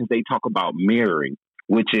negotiations, they talk about mirroring,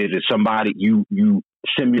 which is if somebody, you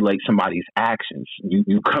simulate somebody's actions.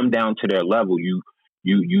 You come down to their level. You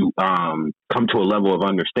come to a level of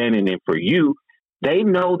understanding. And for you, they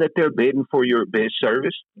know that they're bidding for your bid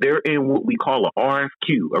service. They're in what we call a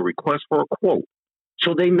RFQ, a request for a quote.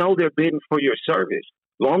 So they know they're bidding for your service.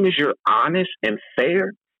 Long as you're honest and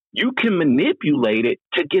fair, you can manipulate it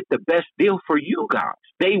to get the best deal for you guys.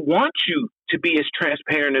 They want you to be as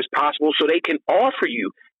transparent as possible so they can offer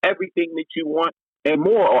you everything that you want and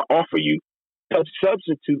more, or offer you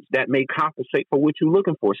substitutes that may compensate for what you're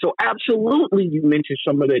looking for. So absolutely, you mentioned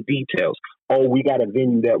some of the details. Oh, we got a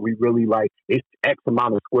venue that we really like. It's X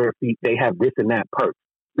amount of square feet. They have this and that perk.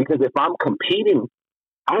 Because if I'm competing,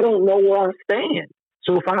 I don't know where I stand.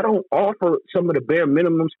 So if I don't offer some of the bare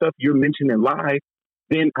minimum stuff you're mentioning live,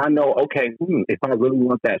 then I know, okay, if I really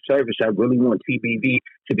want that service, I really want TBV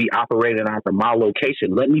to be operated out of my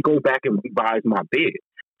location, let me go back and revise my bid.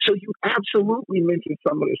 So you absolutely mentioned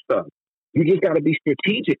some of this stuff. You just got to be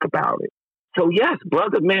strategic about it. So yes,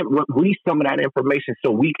 brother, man, release some of that information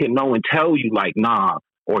so we can know and tell you like, nah,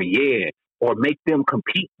 or yeah, or make them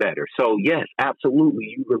compete better. So yes,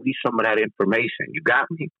 absolutely, you release some of that information. You got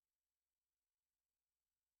me?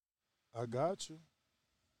 I got you.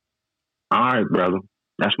 All right, brother.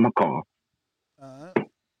 That's my call. All right.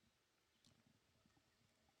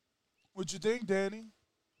 What you think, Danny?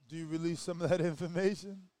 Do you release some of that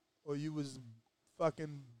information? Or you was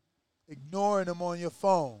fucking ignoring them on your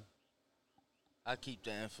phone? I keep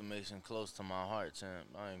that information close to my heart, champ.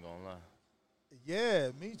 I ain't gonna lie. Yeah,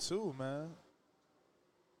 me too, man.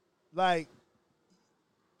 Like,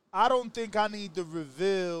 I don't think I need to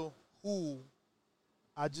reveal who.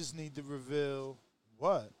 I just need to reveal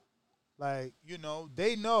what. Like, you know,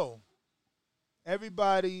 they know.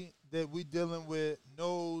 Everybody that we dealing with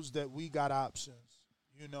knows that we got options,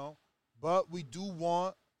 you know. But we do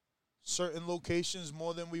want certain locations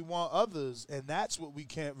more than we want others, and that's what we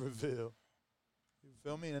can't reveal. You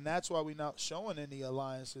feel me? And that's why we're not showing any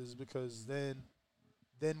alliances, because then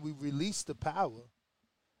we release the power.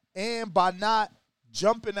 And by not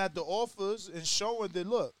jumping at the offers and showing that,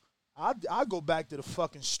 look, I go back to the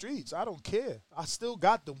fucking streets. I don't care. I still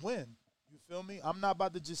got the win. You feel me? I'm not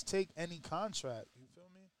about to just take any contract. You feel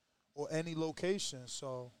me? Or any location.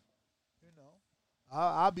 So, you know,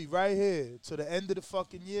 I'll be right here to the end of the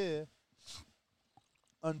fucking year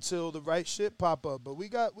until the right shit pop up. But we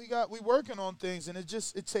working on things, and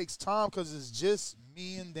it takes time because it's just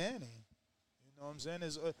me and Danny. You know what I'm saying?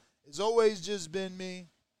 It's always just been me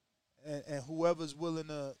and whoever's willing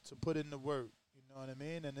to put in the work. You know what I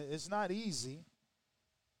mean? And it's not easy.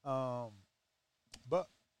 But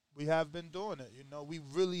we have been doing it. You know, we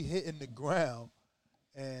really hitting the ground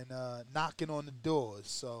and knocking on the doors.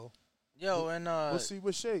 So we'll see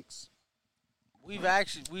what shakes.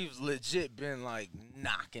 We've legit been like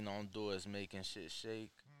knocking on doors, making shit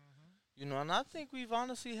shake. You know, and I think we've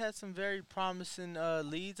honestly had some very promising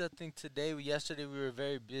leads. I think yesterday we were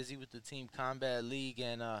very busy with the Team Combat League,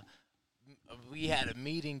 and we had a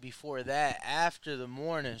meeting before that. After the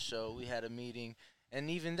morning show, we had a meeting, and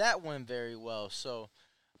even that went very well. So,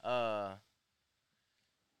 but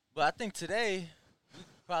I think today we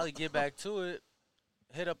could probably get back to it,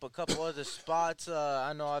 hit up a couple other spots.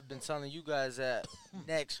 I know I've been telling you guys that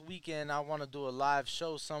next weekend I want to do a live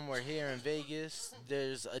show somewhere here in Vegas.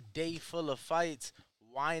 There's a day full of fights.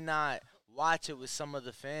 Why not watch it with some of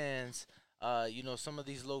the fans? You know, some of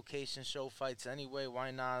these location show fights anyway.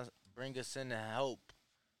 Why not bring us in and help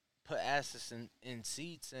put asses in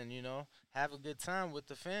seats and, you know, have a good time with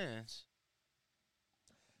the fans?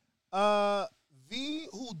 V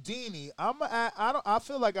Houdini, I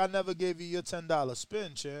feel like I never gave you your $10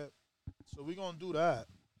 spin, champ. So we gonna do that.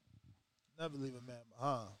 Never leave a man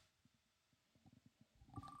behind.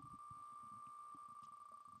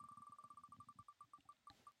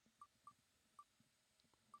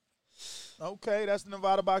 Okay, that's the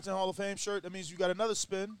Nevada Boxing Hall of Fame shirt. That means you got another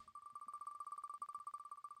spin.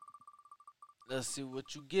 Let's see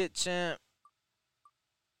what you get, champ.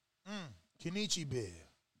 Kenichi Bear.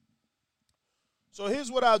 So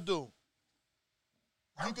here's what I'll do.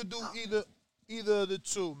 You could do Either of the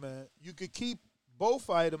two, man. You could keep both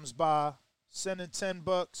items by sending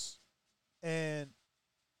 $10 and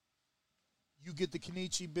you get the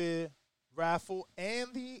Kenichi Beer raffle and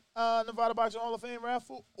the Nevada Boxing Hall of Fame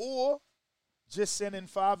raffle, or just send in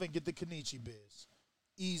 5 and get the Kenichi Beers.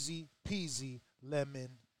 Easy peasy, lemon,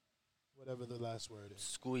 whatever the last word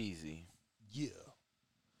is. Squeezy. Yeah.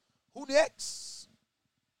 Who next?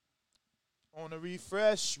 On a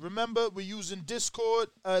refresh. Remember, we're using Discord.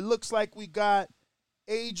 It looks like we got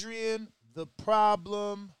Adrian, the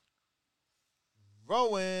Problem,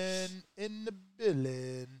 Rowan in the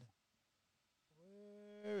building.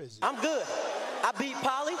 Where is it? I'm good. I beat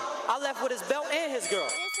Polly. I left with his belt and his girl.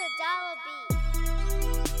 This $1 beat.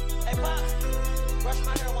 Hey, Pops, brush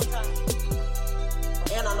my hair one time.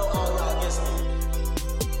 And I know all y'all against me.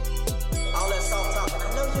 All that soft talking.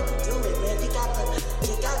 I know you can do it, man. You got to.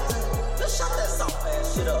 Let's shut that soft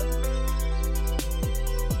ass shit up.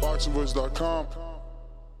 BoxingVoice.com.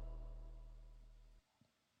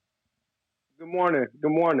 Good morning.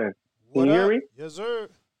 Good morning. What Can you up? hear me? Yes, sir.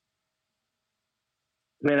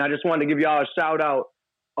 Man, I just wanted to give y'all a shout out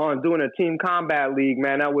on doing a team combat league,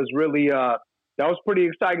 man. That was really that was pretty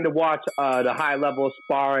exciting to watch the high level of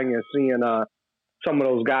sparring and seeing some of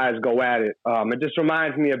those guys go at it. It just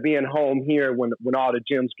reminds me of being home here when all the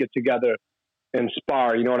gyms get together and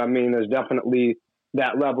spar. You know what I mean? There's definitely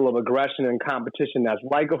that level of aggression and competition that's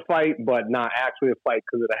like a fight, but not actually a fight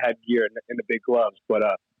because of the headgear and the big gloves. But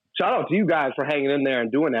shout out to you guys for hanging in there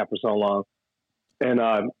and doing that for so long.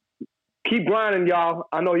 And keep grinding, y'all.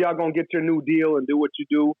 I know y'all gonna get your new deal and do what you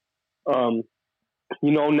do.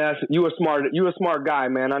 You know, Ness, you a smart guy,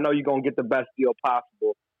 man. I know you're gonna get the best deal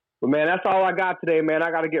possible. But man, that's all I got today, man.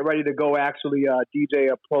 I gotta get ready to go actually DJ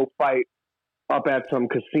a pro fight up at some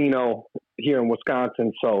casino here in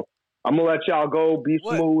Wisconsin. So I'm gonna let y'all go. Be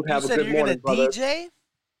smooth. Have a good morning, brother. DJ?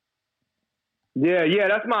 Yeah.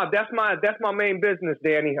 That's my main business,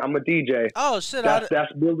 Danny. I'm a DJ. Oh shit!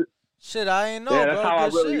 Shit, I ain't know. Yeah, that's bro. how I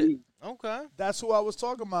Good really shit. eat. Okay. That's who I was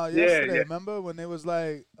talking about yesterday. Remember when they was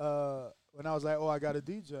like, when I was like, oh, I got a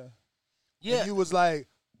DJ. Yeah. And you was like,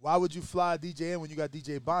 why would you fly a DJ in when you got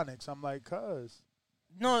DJ Bonix? I'm like, cuz.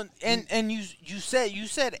 No, and you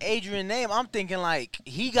said Adrian name. I'm thinking like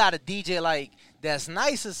he got a DJ like that's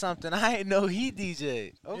nice or something. I didn't know he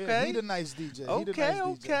DJ. Okay. Yeah, he the nice DJ.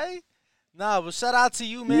 Okay. Nah, but shout out to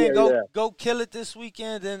you, man. Go kill it this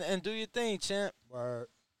weekend and do your thing, champ. Word.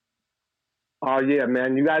 Oh, yeah,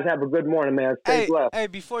 man. You guys have a good morning, man. Stay blessed. Hey,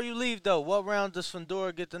 before you leave, though, what round does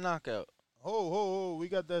Fundora get the knockout? Oh, we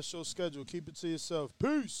got that show scheduled. Keep it to yourself.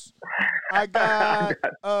 Peace. I got,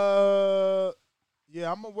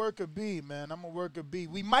 yeah, I'm going to work a B, man. I'm going to work a B.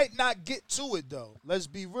 We might not get to it, though. Let's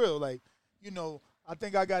be real. Like, you know, I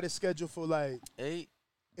think I got it scheduled for, like, 8.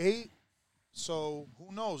 So,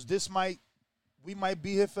 who knows? We might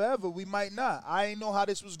be here forever. We might not. I ain't know how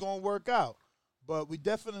this was going to work out. But we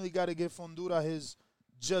definitely got to give Fundura his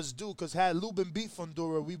just due, because had Lubin beat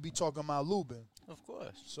Fundura, we'd be talking about Lubin. Of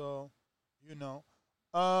course. So, you know.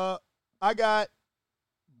 I got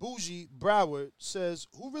Bougie Broward says,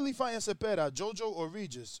 who really fighting Cepeda, Jojo or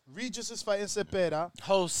Regis? Regis is fighting Cepeda.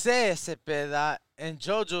 Jose Cepeda and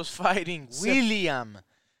Jojo's fighting William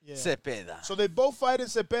Cepeda. So they both fighting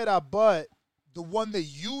Cepeda, but the one that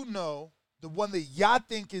you know, the one that y'all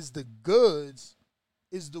think is the goods,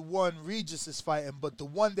 is the one Regis is fighting. But the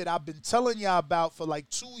one that I've been telling y'all about for like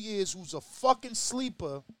 2 years, who's a fucking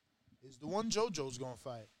sleeper, is the one JoJo's gonna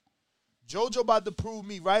fight. JoJo about to prove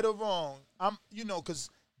me right or wrong. Because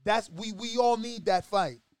that's we all need that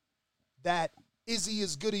fight. That is he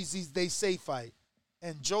as good as they say fight.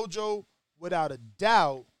 And JoJo, without a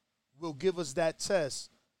doubt, will give us that test.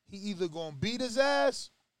 He either gonna beat his ass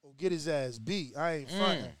or get his ass beat. I ain't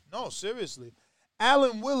fronting. No, seriously.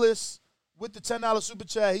 Alan Willis with the $10 super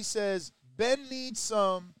chat, he says, Ben needs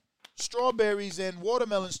some strawberries and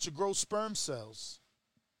watermelons to grow sperm cells.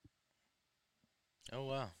 Oh,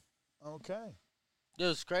 wow. Okay. Yeah,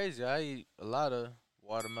 it's crazy. I eat a lot of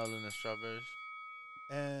watermelon and strawberries.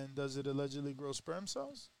 And does it allegedly grow sperm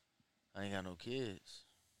cells? I ain't got no kids.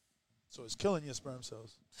 So it's killing your sperm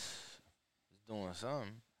cells. It's doing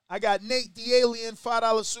something. I got Nate the Alien,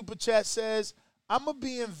 $5 super chat says, I'm going to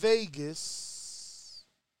be in Vegas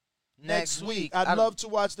next week. I'd love to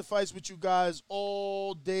watch the fights with you guys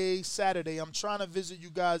all day Saturday. I'm trying to visit you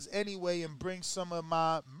guys anyway and bring some of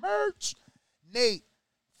my merch. Nate,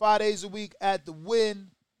 5 days a week at the Win,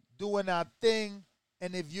 doing our thing.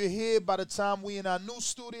 And if you're here by the time we in our new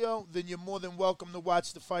studio, then you're more than welcome to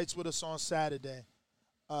watch the fights with us on Saturday.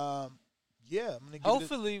 I'm gonna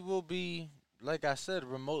hopefully we'll be, like I said,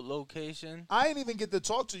 remote location. I ain't even get to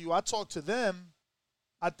talk to you. I talked to them.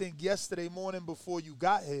 I think yesterday morning before you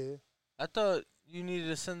got here. I thought you needed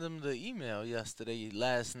to send them the email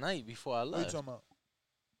last night before I left. What you talking about?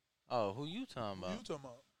 Oh, who you talking about? Who you talking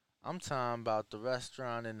about? I'm talking about the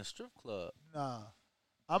restaurant and the strip club. Nah.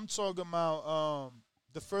 I'm talking about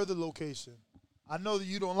the further location. I know that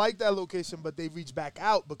you don't like that location, but they reached back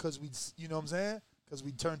out because you know what I'm saying? Because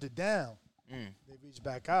we turned it down. They reached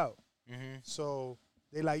back out. So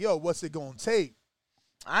they like, yo, what's it going to take?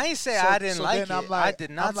 I ain't say I didn't like it. I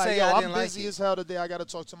did not say I didn't like it. I'm busy as hell today. I got to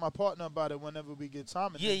talk to my partner about it whenever we get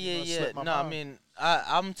time. Yeah. No, I mean,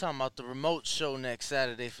 I'm talking about the remote show next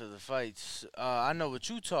Saturday for the fights. I know what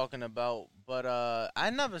you talking about, but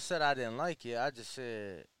I never said I didn't like it. I just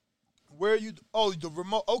said. Where you? Oh, the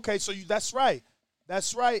remote. Okay, so that's right.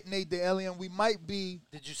 That's right, Nate the Alien. We might be.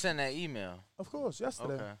 Did you send that email? Of course,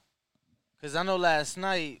 yesterday. Okay. Because I know last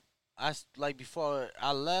night, before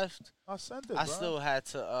I left, I sent it. I still had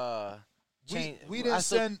to change. We didn't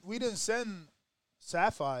send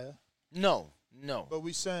Sapphire. No. But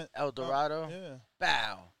we sent El Dorado. Yeah.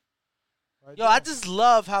 Bow. Right Yo, there. I just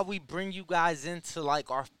love how we bring you guys into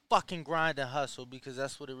like our fucking grind and hustle because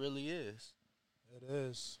that's what it really is. It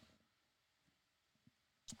is.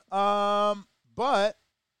 But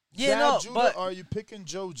Judah, are you picking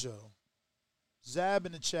JoJo? Zab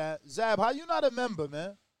in the chat. Zab, how you not a member,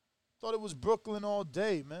 man? Thought it was Brooklyn all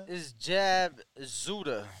day, man. It's Jab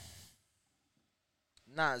Zuda.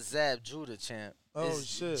 Not Zab Judah, champ. Oh, it's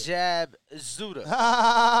shit. Jab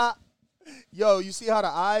Zuda. Yo, you see how the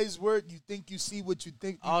eyes work? You think you see what you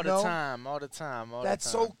think you all know? The time. That's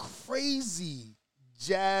so crazy.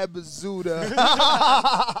 Jab Zuda.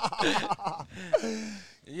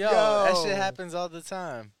 Yo, that shit happens all the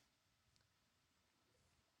time.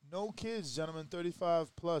 No kids, gentlemen,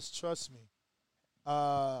 35 plus, trust me.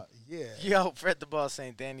 Yeah. Yo, Fred the Boss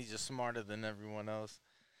saying Danny's just smarter than everyone else.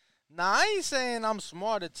 Nah, I ain't saying I'm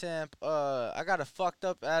smarter, champ. I got a fucked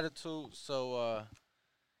up attitude, so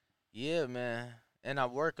yeah, man. And I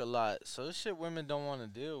work a lot, so this shit women don't want to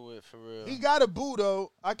deal with for real. He got a boo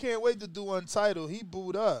though. I can't wait to do Untitled. He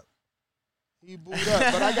booed up.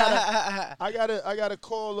 But I gotta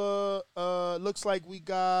call looks like we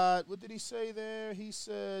got, what did he say there? He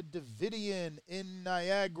said Davidian in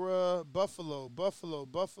Niagara, Buffalo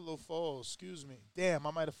Falls, excuse me. Damn,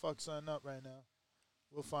 I might have fucked something up right now.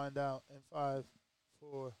 We'll find out in 5,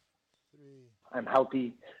 4, 3. I'm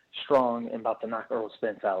healthy, strong, and about to knock Errol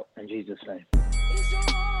Spence out in Jesus' name.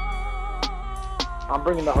 I'm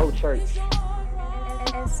bringing the whole church.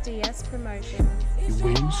 SDS promotion. You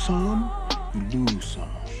win some, you lose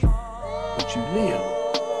some, but you live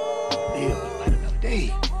another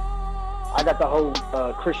day. I got the whole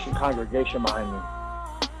Christian congregation behind me.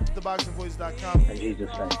 TheBoxingVoice.com. In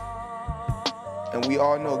Jesus' name. And we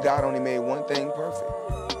all know God only made one thing perfect,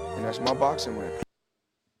 and that's my boxing ring.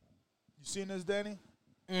 You seen this, Danny?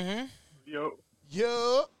 Mm-hmm. Yo.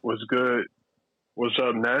 What's good? What's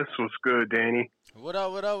up, Ness? What's good, Danny? What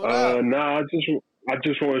up? Nah, I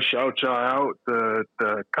just want to shout y'all out. The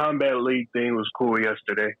Combat League thing was cool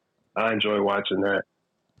yesterday. I enjoyed watching that.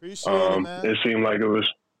 Appreciate it, man. It seemed like it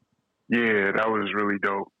was, that was really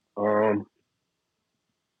dope.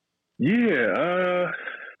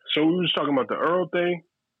 So we was talking about the Errol thing.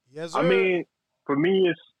 Yes, sir. For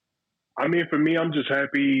me, I'm just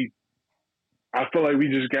happy. I feel like we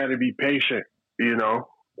just got to be patient, you know.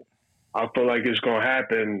 I feel like it's going to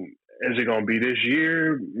happen. Is it going to be this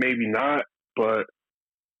year? Maybe not, but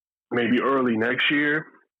maybe early next year.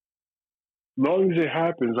 As long as it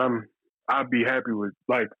happens, I'll be happy with,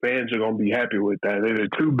 like, fans are going to be happy with that. They're the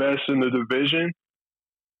two best in the division,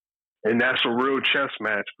 and that's a real chess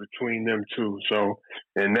match between them two. So,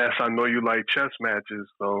 and I know you like chess matches,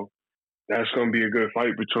 so that's going to be a good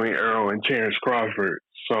fight between Errol and Terence Crawford.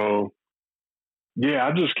 So, yeah,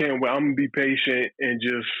 I just can't wait. I'm going to be patient and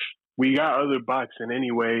we got other boxing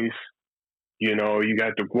anyways. You know, you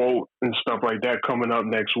got the quote and stuff like that coming up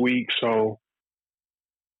next week. So,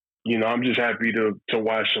 you know, I'm just happy to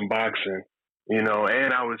watch some boxing, you know.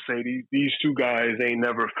 And I would say these two guys ain't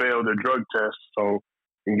never failed a drug test. So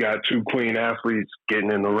you got two clean athletes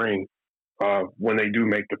getting in the ring when they do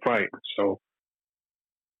make the fight. So,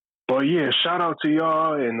 but yeah, shout out to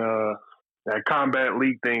y'all. And that Combat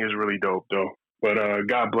League thing is really dope, though. But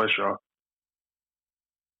God bless y'all.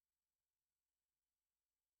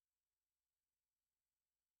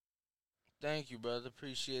 Thank you, brother.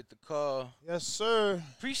 Appreciate the call. Yes, sir.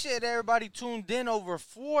 Appreciate everybody tuned in. Over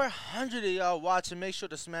 400 of y'all watching. Make sure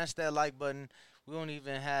to smash that like button. We don't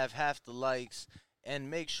even have half the likes. And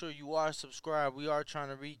make sure you are subscribed. We are trying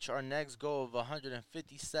to reach our next goal of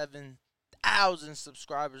 157,000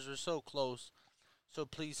 subscribers. We're so close. So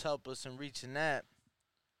please help us in reaching that.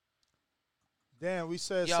 Damn, we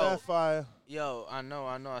said Yo. Sapphire. Yo, I know.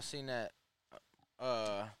 I seen that.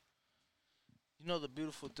 You know the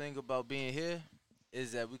beautiful thing about being here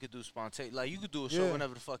is that we could do spontaneous. Like, you could do a show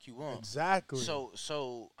whenever the fuck you want. Exactly.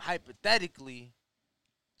 So hypothetically,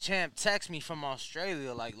 Champ text me from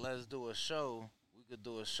Australia, like, let's do a show. We could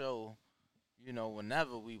do a show, you know,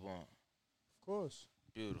 whenever we want. Of course.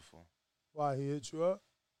 Beautiful. Why, he hit you up?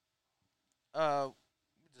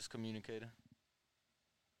 We just communicating.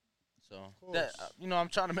 So, that, you know, I'm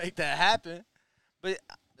trying to make that happen. But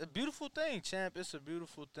a beautiful thing, Champ. It's a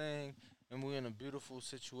beautiful thing, and we're in a beautiful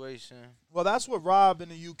situation. Well, that's what Rob in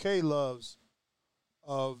the UK loves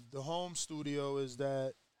of the home studio is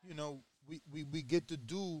that, you know, we get to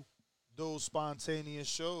do those spontaneous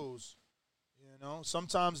shows. You know,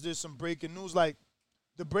 sometimes there's some breaking news. Like,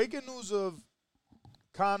 the breaking news of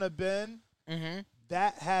Conor Ben,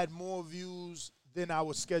 that had more views than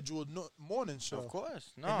our scheduled morning show. Of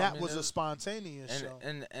course. No, and that was a spontaneous show.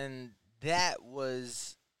 And that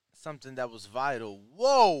was something that was vital.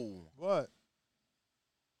 Whoa. What?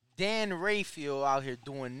 Dan Rayfield out here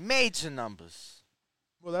doing major numbers.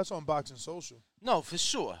 Well, that's on Boxing Social. No, for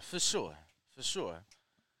sure.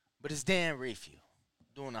 But it's Dan Rayfield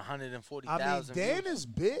doing 140,000 I mean, Dan views. is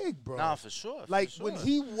big, bro. Nah, for sure. Like, for when sure.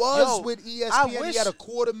 he was Yo, with ESPN, he had a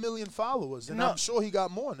 250,000 followers, and No. I'm sure he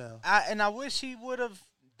got more now. I wish he would have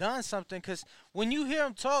done something, because when you hear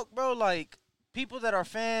him talk, bro, like, people that are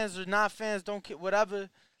fans or not fans, don't care, whatever,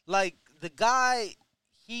 like, the guy,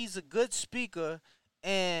 he's a good speaker,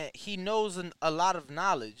 and he knows a lot of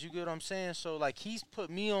knowledge. You get what I'm saying? So, like, he's put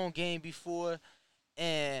me on game before,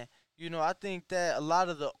 and, you know, I think that a lot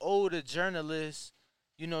of the older journalists,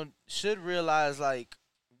 you know, should realize, like,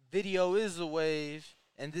 video is a wave,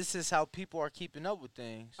 and this is how people are keeping up with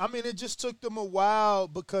things. I mean, it just took them a while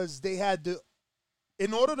because they had to,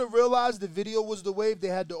 in order to realize the video was the wave, they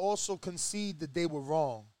had to also concede that they were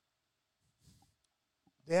wrong.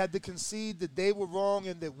 They had to concede that they were wrong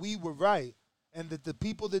and that we were right, and that the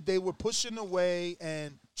people that they were pushing away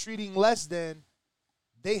and treating less than,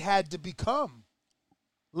 they had to become.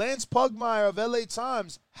 Lance Pugmire of LA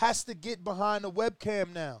Times has to get behind a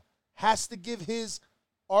webcam now, has to give his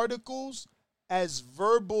articles as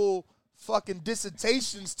verbal fucking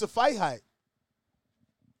dissertations to Fight Hype.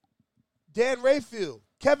 Dan Rayfield,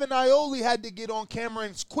 Kevin Iole had to get on camera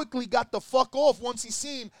and quickly got the fuck off once he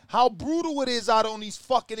seen how brutal it is out on these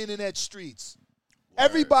fucking internet streets. Word.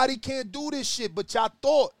 Everybody can't do this shit, but y'all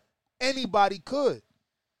thought anybody could.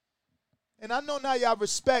 And I know now y'all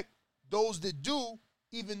respect those that do,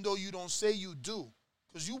 even though you don't say you do.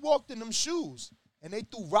 Because you walked in them shoes, and they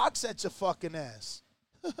threw rocks at your fucking ass.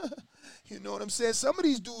 You know what I'm saying? Some of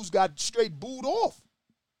these dudes got straight booed off.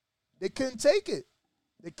 They couldn't take it.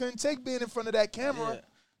 They couldn't take being in front of that camera. Yeah.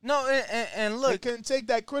 No, and look. They couldn't take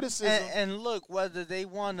that criticism. And look, whether they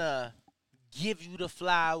want to give you the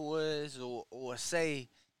flowers or say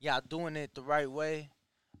y'all doing it the right way,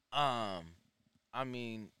 I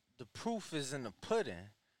mean, the proof is in the pudding.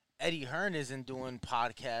 Eddie Hearn isn't doing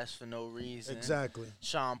podcasts for no reason. Exactly.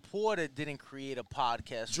 Sean Porter didn't create a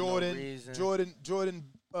podcast for no reason. Jordan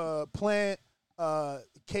Plant,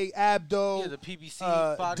 K. Abdo, the PBC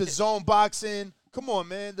podcast. The Zone Boxing. Come on,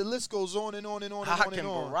 man. The list goes on and on and on and on and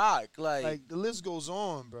on. Barack, like the list goes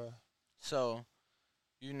on, bro. So,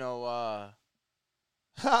 you know,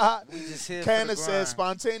 we just here Canna for the said grind.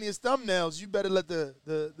 spontaneous thumbnails. You better let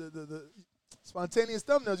the spontaneous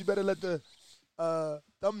thumbnails. You better let the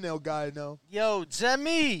thumbnail guy know. Yo,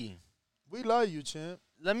 Jemmy. We love you, champ.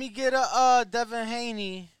 Let me get a Devin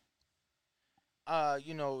Haney,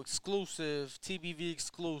 you know, exclusive, TBV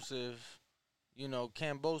exclusive, you know,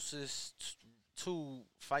 Cambosis 2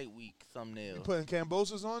 fight week thumbnail. You putting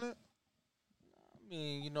Cambosis on it? I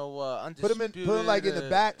mean, you know, undisputed. Put him like in the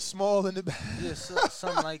back, small in the back. Yeah,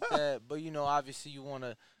 something like that. But, you know, obviously you want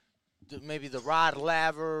to maybe the Rod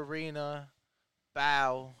Laver Arena,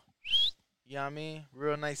 bow. You know what I mean?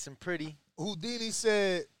 Real nice and pretty. Houdini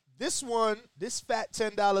said, this fat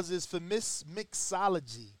 $10 is for Miss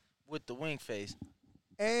Mixology. With the wing face.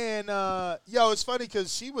 And, yo, it's funny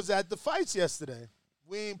because she was at the fights yesterday.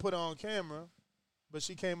 We ain't put her on camera, but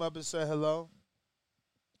she came up and said hello.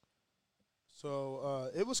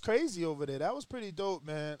 So, it was crazy over there. That was pretty dope,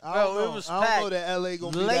 man. I don't know that L.A.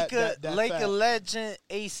 going to be that Laker fat. legend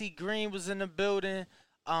AC Green was in the building.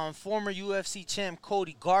 Former UFC champ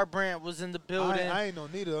Cody Garbrandt was in the building. I ain't know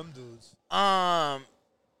neither of them dudes.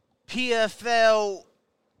 PFL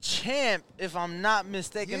champ, if I'm not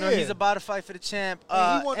mistaken, or he's about to fight for the champ.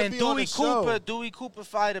 And Dewey Cooper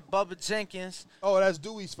fighter Bubba Jenkins. Oh, that's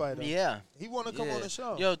Dewey's fighter. Yeah, he want to come on the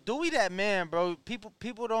show. Yo, Dewey, that man, bro.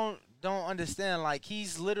 People don't don't understand. Like,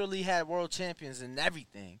 he's literally had world champions and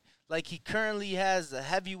everything. Like, he currently has a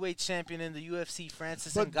heavyweight champion in the UFC,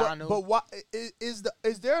 Francis Ngannou. But why is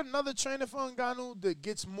there another trainer for Ngannou that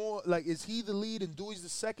gets more? Like, is he the lead and Dewey's the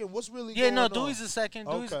second? What's really going on? Dewey's the second.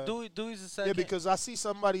 Okay. Dewey's the second. Yeah, because I see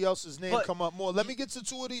somebody else's name come up more. Let me get to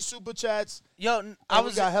 2 of these super chats. I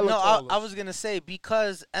was callers. gonna say,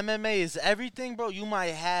 because MMA is everything, bro. You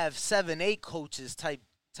might have 7, 8 coaches type,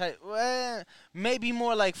 maybe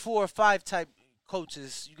more like 4 or 5 type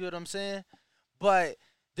coaches. You get what I'm saying? But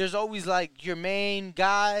there's always like your main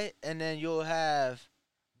guy, and then you'll have,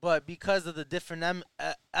 but because of the different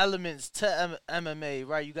elements to MMA,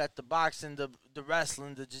 right? You got the boxing, the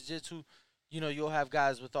wrestling, the jiu-jitsu. You know, you'll have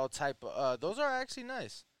guys with all type of. Those are actually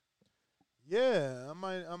nice. Yeah,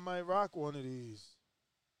 I might rock one of these.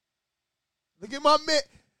 Look at my man.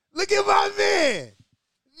 Look at my man.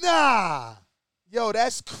 Nah. Yo,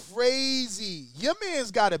 that's crazy. Your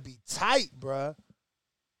man's got to be tight, bruh.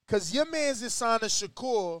 Because your man's is signed to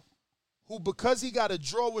Shakur, who, because he got a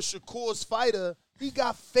draw with Shakur's fighter, he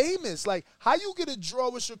got famous. Like, how you get a draw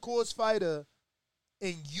with Shakur's fighter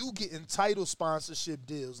and you getting title sponsorship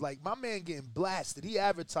deals? Like, my man getting blasted. He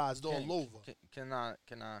advertised all over. Can I?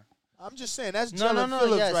 I'm just saying, that's No, Jalen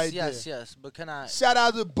Phillips yes, right yes, there. yes. But can I? Shout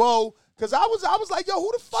out to Bo, because I was like, yo,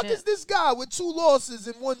 who the fuck is this guy with 2 losses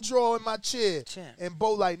and 1 draw in my chair? And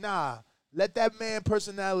Bo like, nah, let that man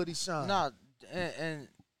personality shine. Nah, and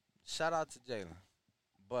shout out to Jalen.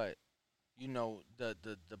 But, you know,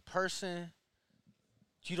 the person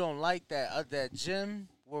you don't like that gym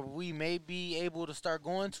where we may be able to start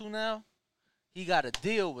going to now, he got a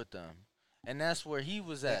deal with them. And that's where he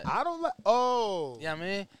was at. I don't like. Yeah, I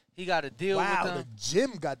mean, he got a deal with them. Wow, the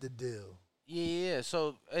gym got the deal. Yeah.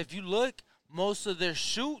 So if you look, most of their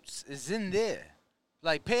shoots is in there.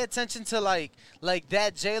 Like, pay attention to like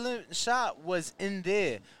that Jalen shot was in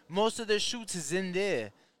there. Most of their shoots is in there.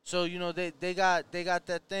 So, you know, they got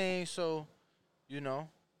that thing. So, you know,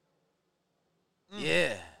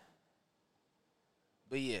 yeah.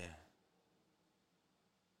 But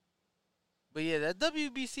yeah, that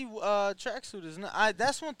WBC tracksuit is not.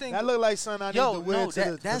 That's one thing. That look like something I need to wear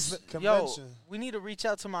to the convention. Yo, we need to reach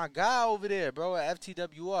out to my guy over there, bro, at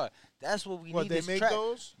FTWR. That's what we need. What, they make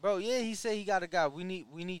those? Bro, yeah, he said he got a guy. We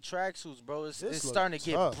need tracksuits, bro. It's starting to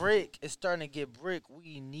get brick. It's starting to get brick.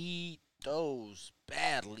 We need those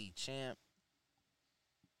badly, champ.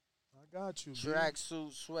 I got you,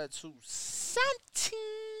 tracksuit, sweatsuit, something.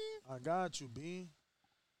 I got you, B.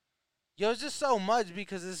 Yo, it's just so much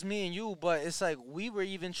because it's me and you, but it's like we were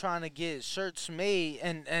even trying to get shirts made,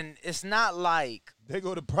 and it's not like. There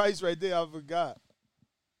go the price right there. I forgot.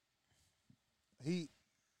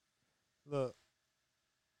 Look.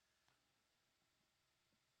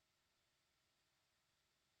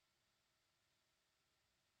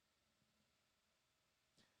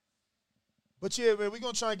 But yeah, man, we're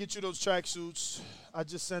going to try and get you those tracksuits. I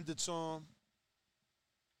just sent it to him.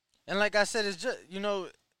 And like I said, it's just, you know,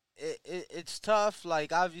 it's tough.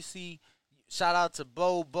 Like, obviously, shout out to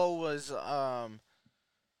Bo. Bo was,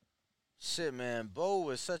 shit, man. Bo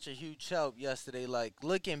was such a huge help yesterday. Like,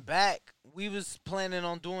 looking back, we was planning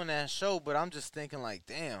on doing that show, but I'm just thinking, like,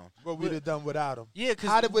 damn. What we'd have done without him. Yeah,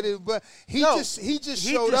 because he just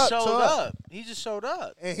showed up. He just showed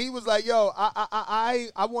up. And he was like, yo,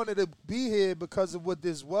 I wanted to be here because of what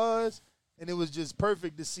this was, and it was just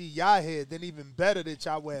perfect to see y'all here. Then even better that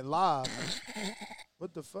y'all went live.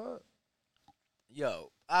 What the fuck?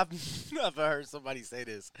 Yo, I've never heard somebody say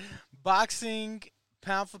this. Boxing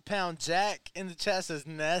pound for pound Jack in the chat says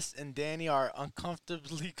Ness and Danny are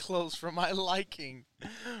uncomfortably close for my liking.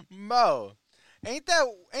 Mo, ain't that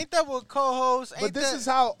what co-hosts? But this is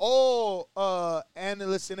how all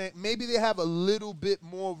analysts and maybe they have a little bit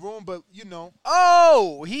more room, but you know.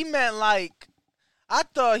 Oh, he meant like. I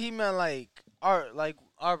thought he meant like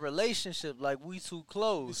our relationship, like we too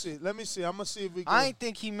close. Let me see. I'm gonna see if we can. I ain't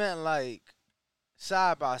think he meant like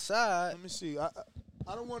side by side. Let me see. I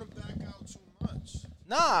don't want to back out too much.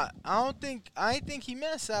 Nah, I ain't think he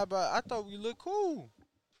meant side by. I thought we looked cool.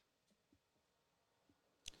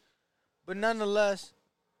 But nonetheless,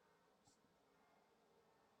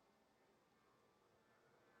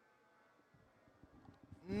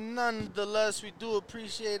 we do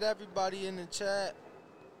appreciate everybody in the chat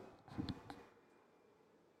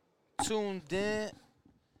tuned in.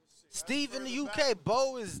 Steve in the UK,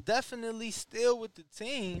 Bo is definitely still with the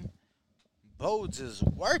team. Bo just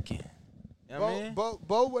working. You know what I mean?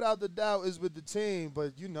 Bo, without the doubt, is with the team,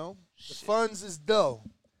 but you know, the funds is low.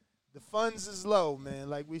 The funds is low, man.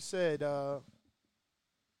 Like we said,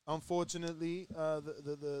 unfortunately,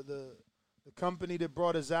 the The company that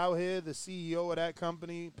brought us out here, the CEO of that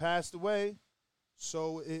company passed away.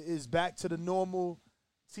 So it is back to the normal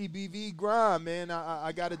TBV grind, man.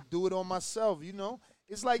 I got to do it on myself, you know.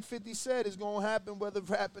 It's like 50 said, it's going to happen whether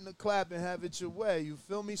rapping or clapping, have it your way. You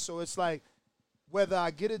feel me? So it's like whether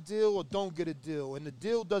I get a deal or don't get a deal. And the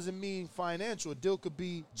deal doesn't mean financial. A deal could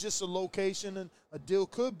be just a location, and a deal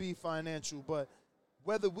could be financial. But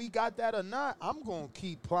whether we got that or not, I'm going to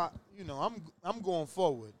keep, I'm going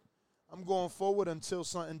forward. I'm going forward until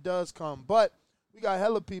something does come. But we got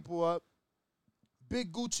hella people up.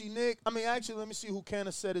 Big Gucci Nick. Actually, let me see who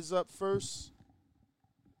Canna said is up first.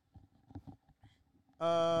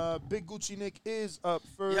 Big Gucci Nick is up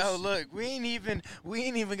first. Yo, look, we ain't even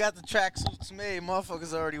got the tracksuits made.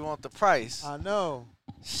 Motherfuckers already want the price. I know.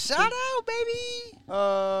 Shout out, baby.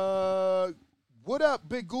 What up,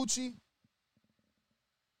 Big Gucci?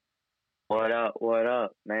 What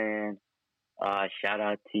up, man? Shout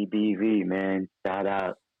out TBV, man. Shout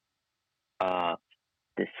out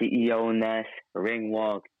the CEO Ness,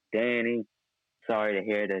 Ringwalk, Danny. Sorry to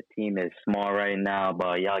hear the team is small right now,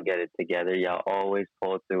 but y'all get it together. Y'all always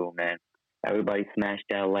pull through, man. Everybody smash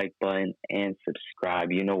that like button and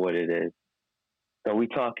subscribe. You know what it is. So we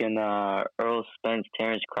talking Errol, Spence,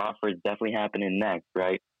 Terence, Crawford is definitely happening next,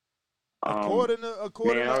 right? According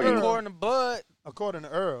to Bud. According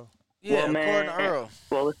to Errol. Yeah, well, according to Errol.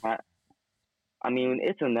 Well, it's not.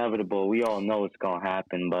 It's inevitable. We all know it's going to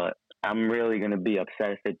happen, but I'm really going to be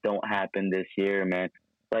upset if it don't happen this year, man.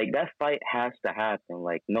 Like, that fight has to happen.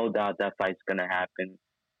 Like, no doubt that fight's going to happen.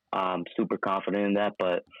 I'm super confident in that,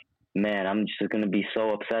 but, man, I'm just going to be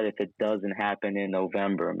so upset if it doesn't happen in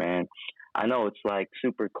November, man. I know it's, like,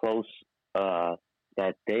 super close,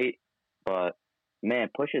 that date, but, man,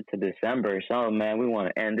 push it to December or something, man. We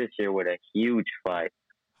want to end this year with a huge fight.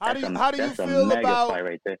 How do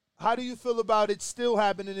you feel about it still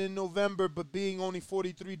happening in November but being only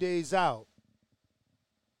 43 days out?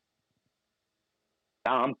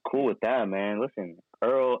 I'm cool with that, man. Listen,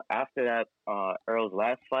 Errol, after that Errol's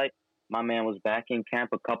last fight, my man was back in camp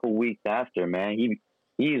a couple weeks after, man.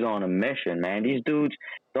 He's on a mission, man. These dudes,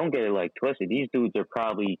 don't get it like twisted. These dudes are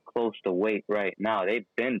probably close to weight right now. They've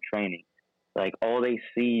been training. Like, all they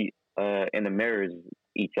see in the mirror is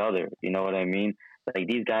each other. You know what I mean? Like,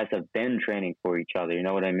 these guys have been training for each other. You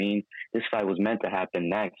know what I mean? This fight was meant to happen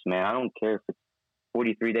next, man. I don't care if it's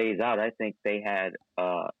 43 days out. I think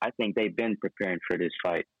they've been preparing for this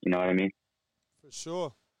fight. You know what I mean? For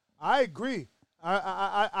sure. I agree.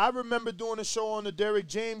 I remember doing a show on the Derrick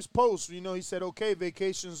James Post. You know, he said, okay,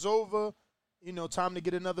 vacation's over. You know, time to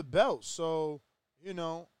get another belt. So, you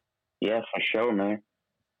know. Yeah, for sure, man.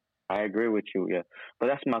 I agree with you, yeah. But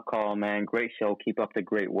that's my call, man. Great show. Keep up the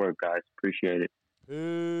great work, guys. Appreciate it.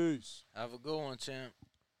 Peace. Have a good one, champ.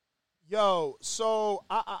 Yo, so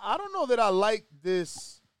I don't know that I like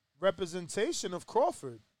this representation of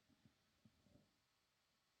Crawford.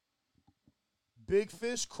 Big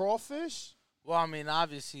fish, crawfish? Well,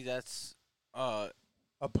 obviously that's a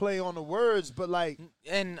play on the words, but like...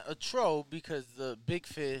 And a troll, because the big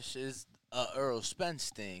fish is a Errol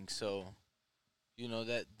Spence thing, so, you know,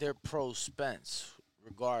 that they're pro Spence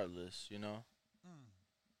regardless, you know?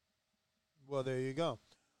 Well, there you go.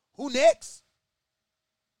 Who next?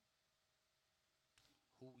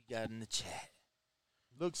 Who we got in the chat?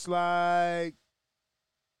 Looks like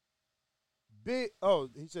Big. Oh,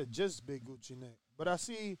 he said just Big Gucci Nick. But I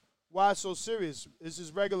see why so serious. It's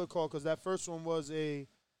his regular call because that first one was a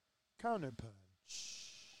counterpunch.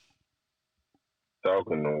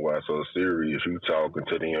 Talking to why so serious? You talking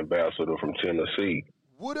to the ambassador from Tennessee?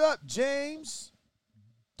 What up, James?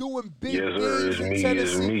 Doing big yes, things sir, in it's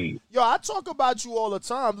Tennessee. me. Yo, I talk about you all the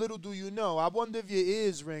time. Little do you know. I wonder if your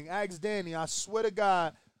ears ring. Ask Danny. I swear to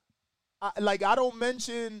God, I don't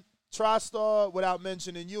mention TriStar without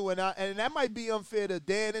mentioning you, and that might be unfair to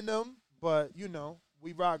Dan and them, but you know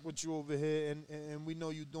we rock with you over here, and we know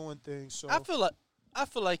you doing things. So I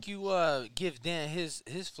feel like you give Dan his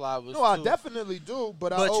flowers. No, I definitely do,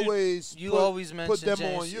 but I always always mention put them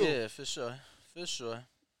James. on you. Yeah, for sure.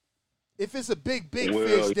 If it's a big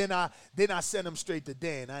fish, then I send them straight to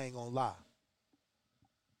Dan. I ain't gonna lie.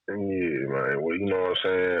 Yeah, man. Well, you know what I'm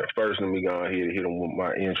saying? First, let me go ahead and hit them with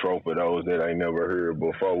my intro for those that ain't never heard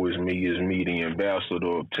before. It's me, the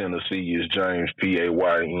ambassador of Tennessee is James,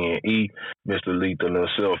 Payne, Mr. Lethal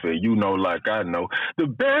himself. And you know, like I know, the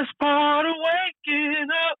best part of waking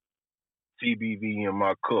up, TBV in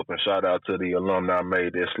my cup. And shout out to the alumni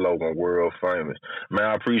made that slogan world famous. Man,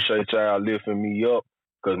 I appreciate y'all lifting me up.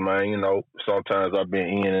 Because, man, you know, sometimes I've been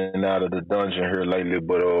in and out of the dungeon here lately,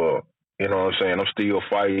 but, you know what I'm saying, I'm still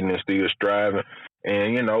fighting and still striving.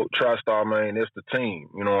 And, TriStar, man, it's the team.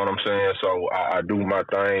 You know what I'm saying? So I do my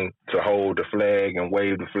thing to hold the flag and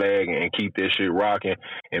wave the flag and keep this shit rocking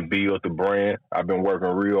and build the brand. I've been working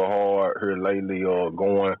real hard here lately,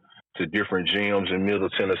 going to different gyms in Middle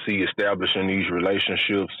Tennessee, establishing these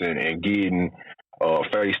relationships and getting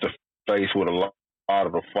face-to-face with a lot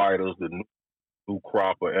of the fighters, the new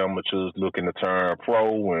crop of amateurs looking to turn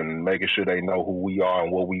pro and making sure they know who we are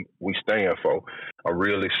and what we stand for. I'm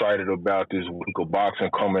real excited about this week of boxing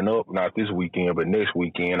coming up, not this weekend, but next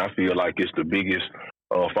weekend. I feel like it's the biggest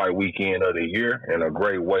fight weekend of the year and a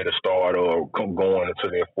great way to start going into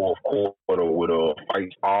their fourth quarter with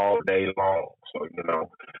fights all day long. So,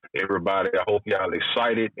 everybody, I hope y'all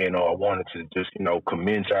excited, and I wanted to just,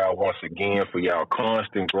 commend y'all once again for y'all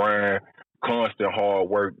constant grind, constant hard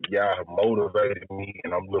work. Y'all have motivated me,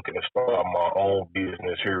 and I'm looking to start my own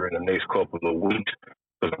business here in the next couple of weeks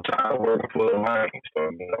because I'm tired of working for the line. So,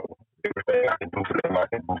 everything I can do for them, I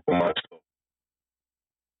can do for myself.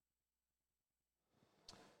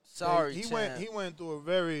 Sorry, he went through a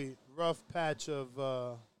very rough patch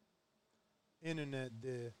of internet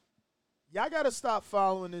there. Y'all gotta stop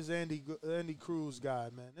following this Andy Cruz guy,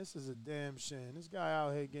 man. This is a damn shame. This guy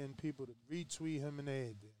out here getting people to retweet him and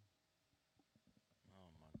everything.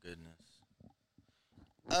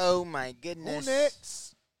 Oh my goodness. Who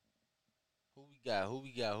next? Who we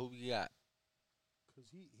got? Cause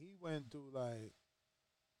he went through like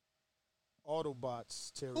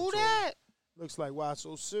Autobots territory. Who that? Looks like why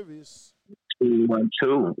so serious.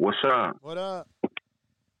 212. What's up? What up?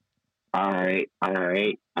 All right.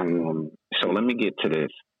 So let me get to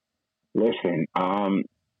this. Listen, I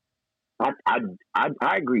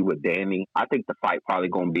agree with Danny. I think the fight probably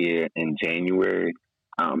gonna be in January.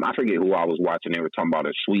 I forget who I was watching. They were talking about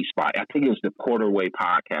a sweet spot. I think it was the Quarterway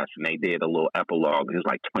podcast, and they did a little epilogue. It was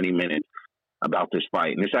like 20 minutes about this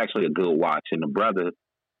fight, and it's actually a good watch. And the brother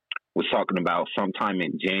was talking about sometime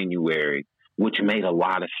in January, which made a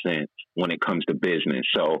lot of sense when it comes to business.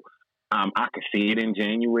 So I could see it in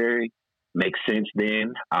January. Makes sense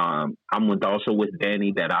then. I'm also with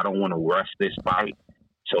Danny that I don't want to rush this fight.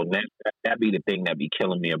 So that be the thing that be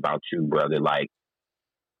killing me about you, brother. Like,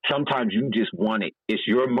 sometimes you just want it. It's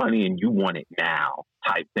your money and you want it now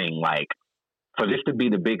type thing. Like, for this to be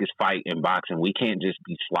the biggest fight in boxing, we can't just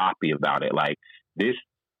be sloppy about it. Like, this,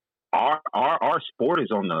 our sport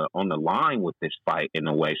is on the line with this fight in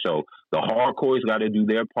a way. So the hardcores got to do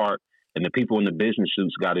their part and the people in the business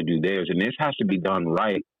suits got to do theirs. And this has to be done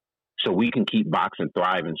right so we can keep boxing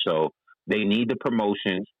thriving. So they need the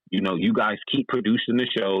promotions. You guys keep producing the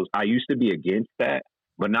shows. I used to be against that,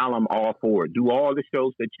 but now I'm all for it. Do all the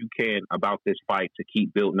shows that you can about this fight to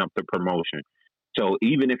keep building up the promotion. So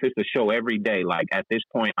even if it's a show every day, like at this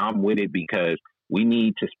point, I'm with it because we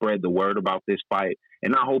need to spread the word about this fight.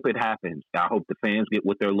 And I hope it happens. I hope the fans get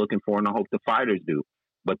what they're looking for, and I hope the fighters do.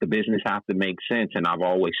 But the business has to make sense, and I've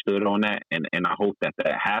always stood on that, and I hope that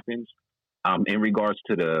happens. In regards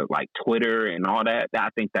to the Twitter and all that, I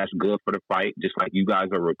think that's good for the fight. Just like you guys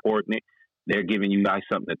are reporting it, they're giving you guys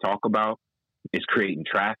something to talk about. It's creating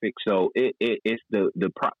traffic, so it's the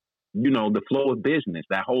flow of business.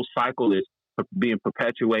 That whole cycle is being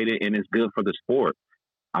perpetuated, and it's good for the sport.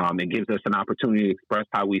 It gives us an opportunity to express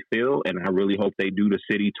how we feel, and I really hope they do the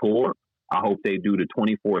city tour. I hope they do the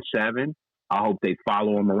 24/7. I hope they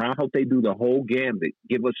follow them around. I hope they do the whole gambit.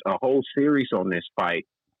 Give us a whole series on this fight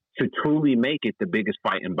to truly make it the biggest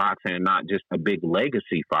fight in boxing and not just a big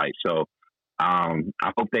legacy fight. So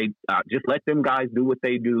I hope they just let them guys do what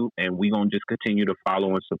they do, and we're going to just continue to follow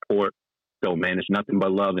and support. So, man, it's nothing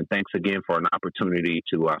but love, and thanks again for an opportunity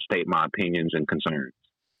to state my opinions and concerns.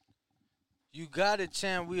 You got it,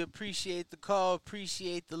 Chan. We appreciate the call,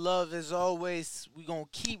 appreciate the love as always. We're going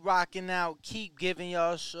to keep rocking out, keep giving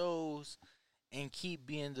y'all shows, and keep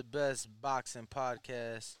being the best boxing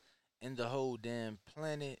podcast in the whole damn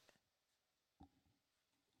planet.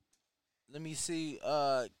 Let me see.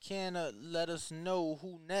 Can let us know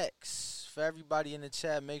who next. For everybody in the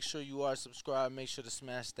chat, make sure you are subscribed. Make sure to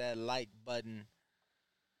smash that like button.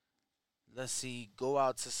 Let's see. Go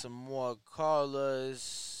out to some more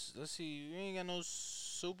callers. Let's see. You ain't got no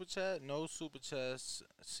super chat? No super chats.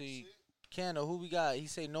 See. Canna, who we got? He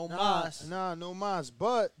say no mas. Nah, no mas.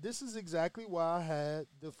 But this is exactly why I had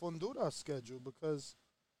the Fondura schedule because,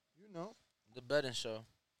 the betting show.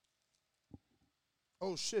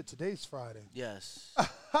 Oh, shit. Today's Friday. Yes.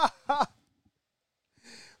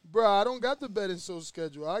 Bro, I don't got the betting show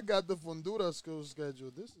schedule. I got the Fondura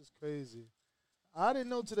schedule. This is crazy. I didn't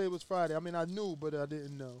know today was Friday. I mean, I knew, but I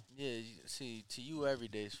didn't know. Yeah, see, to you, every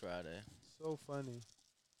day's Friday. So funny.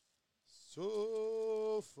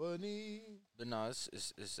 So funny. But no,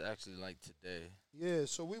 it's actually like today. Yeah,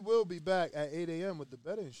 so we will be back at 8 a.m. with the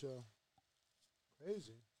betting show.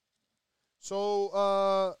 Crazy.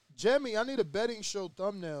 So, Jemmy, I need a betting show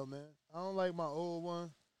thumbnail, man. I don't like my old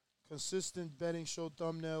one. Consistent betting show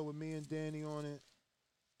thumbnail with me and Danny on it.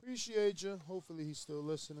 Appreciate you. Hopefully he's still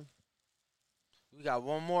listening. We got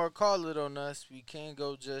one more caller on us. We can't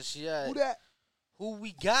go just yet. Who that? Who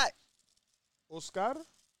we got? Oscar?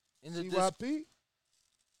 In the CYP?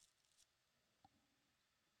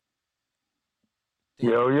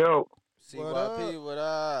 Yo. CYP, what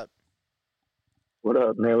up? What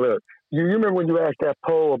up, man? Look, you remember when you asked that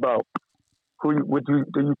poll about do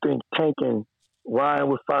you think Tank and Ryan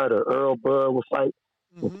would fight or Earl Bud would fight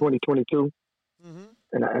in 2022? Mm-hmm.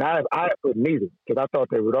 And I put neither because I thought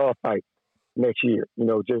they would all fight next year. You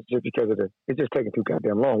know, just because of it's just taking too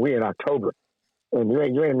goddamn long. We in October, and you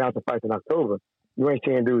ain't announcing fights in October. You ain't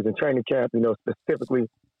seeing dudes in training camp. You know, specifically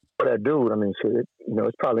for that dude. I mean, shit. You know,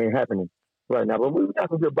 it's probably ain't happening right now. But we got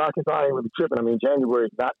some good boxing, so I ain't really tripping. I mean, January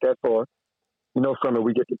is not that far. You know, from it,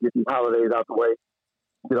 we get to get these holidays out the way,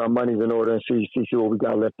 get our monies in order, and see what we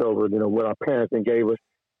got left over. You know, what our parents then gave us.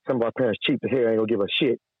 Some of our parents cheap as hell, ain't gonna give us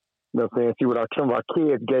shit. You know what I'm saying? See what some of our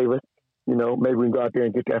kids gave us. You know, maybe we can go out there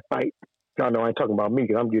and get that fight. Y'all know I ain't talking about me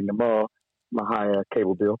because I'm getting them all, my high-ass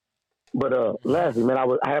cable bill. But lastly, man,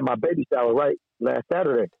 I had my baby shower right last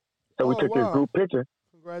Saturday. So we took this group picture.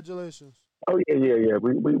 Congratulations. Oh, yeah.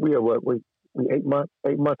 We are what? We 8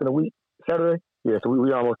 months in a week Saturday? Yeah, so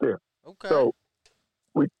we almost there. Okay. So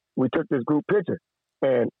we took this group picture,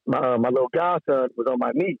 and my little godson was on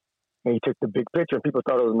my knee, and he took the big picture, and people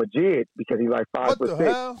thought it was Majid because he's like 5'6",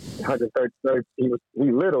 130. He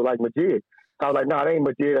little like Majid. So I was like, nah, that ain't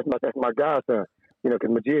Majid. That's my godson. You know,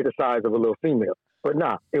 because Majid the size of a little female. But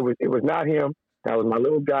nah, it was not him. That was my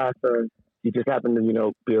little godson. He just happened to, you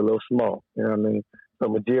know, be a little small. You know what I mean? So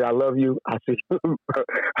Majid, I love you. I see you.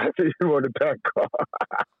 I see you on the back car.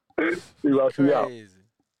 See you out.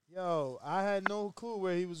 Yo, I had no clue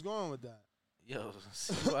where he was going with that. Yo,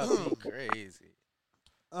 CYP crazy.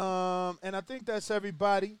 And I think that's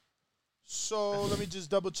everybody. So let me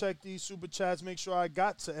just double check these super chats, make sure I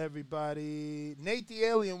got to everybody. Nate the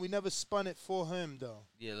Alien, we never spun it for him though.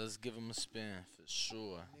 Yeah, let's give him a spin for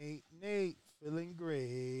sure. Nate, feeling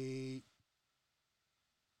great.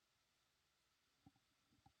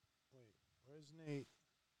 Wait, where's Nate?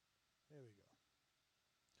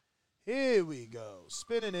 Here we go.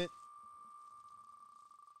 Spinning it.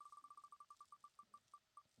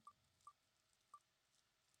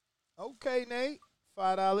 Okay, Nate.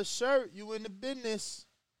 $5 shirt. You in the business.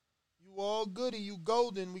 You all goody. You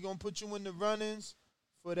golden. We going to put you in the run-ins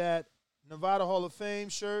for that Nevada Hall of Fame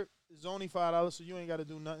shirt. It's only $5, so you ain't got to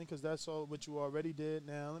do nothing because that's all what you already did.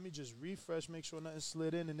 Now, let me just refresh, make sure nothing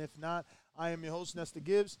slid in. And if not, I am your host, Nesta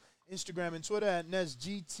Gibbs. Instagram and Twitter at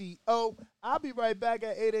NestGTO. I'll be right back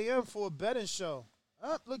at 8 a.m. for a betting show.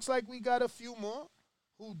 Looks like we got a few more.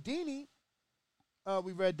 Houdini.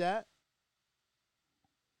 We read that.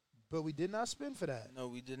 But we did not spin for that. No,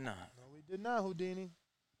 we did not. No, we did not, Houdini.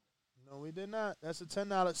 No, we did not. That's a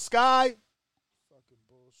 $10. Sky. Fucking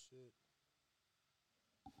bullshit.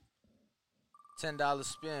 $10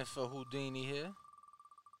 spin for Houdini here.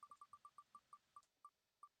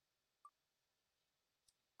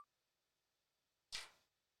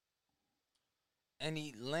 And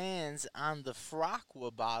he lands on the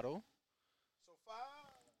Fraqua bottle.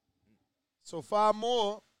 So 5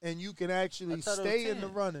 more, and you can actually stay in the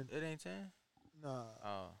running. It ain't 10? Nah.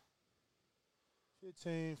 Oh.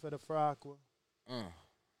 15 for the Fraqua.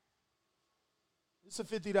 It's a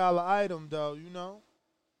 $50 item, though, you know?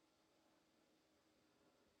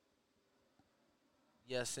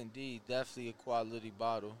 Yes, indeed. Definitely a quality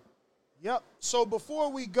bottle. Yep. So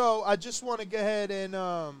before we go, I just want to go ahead and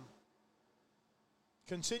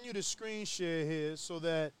continue the screen share here so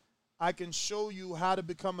that I can show you how to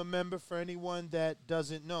become a member for anyone that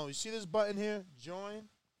doesn't know. You see this button here? Join.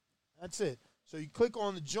 That's it. So you click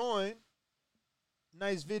on the join.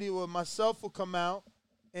 Nice video of myself will come out,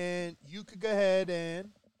 and you could go ahead and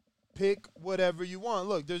pick whatever you want.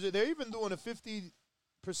 Look, they're even doing a 50%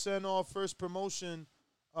 off first promotion,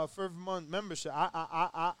 first month membership.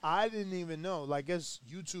 I didn't even know. Like, I guess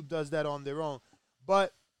YouTube does that on their own.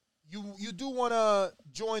 But you do want to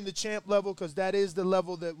join the champ level because that is the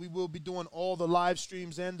level that we will be doing all the live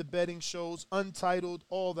streams and the betting shows, untitled,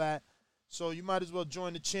 all that. So you might as well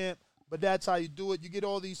join the champ. But that's how you do it. You get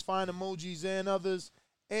all these fine emojis and others.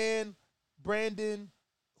 And Brandon,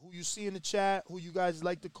 who you see in the chat, who you guys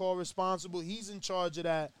like to call responsible, he's in charge of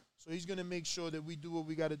that. So he's going to make sure that we do what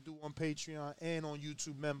we got to do on Patreon and on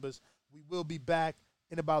YouTube members. We will be back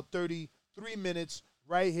in about 30 3 minutes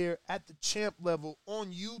right here at the champ level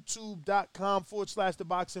on youtube.com/The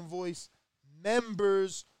Boxing Voice.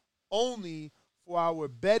 Members only for our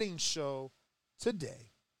betting show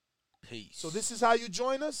today. Peace. So this is how you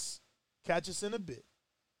join us. Catch us in a bit.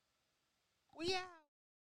 We out.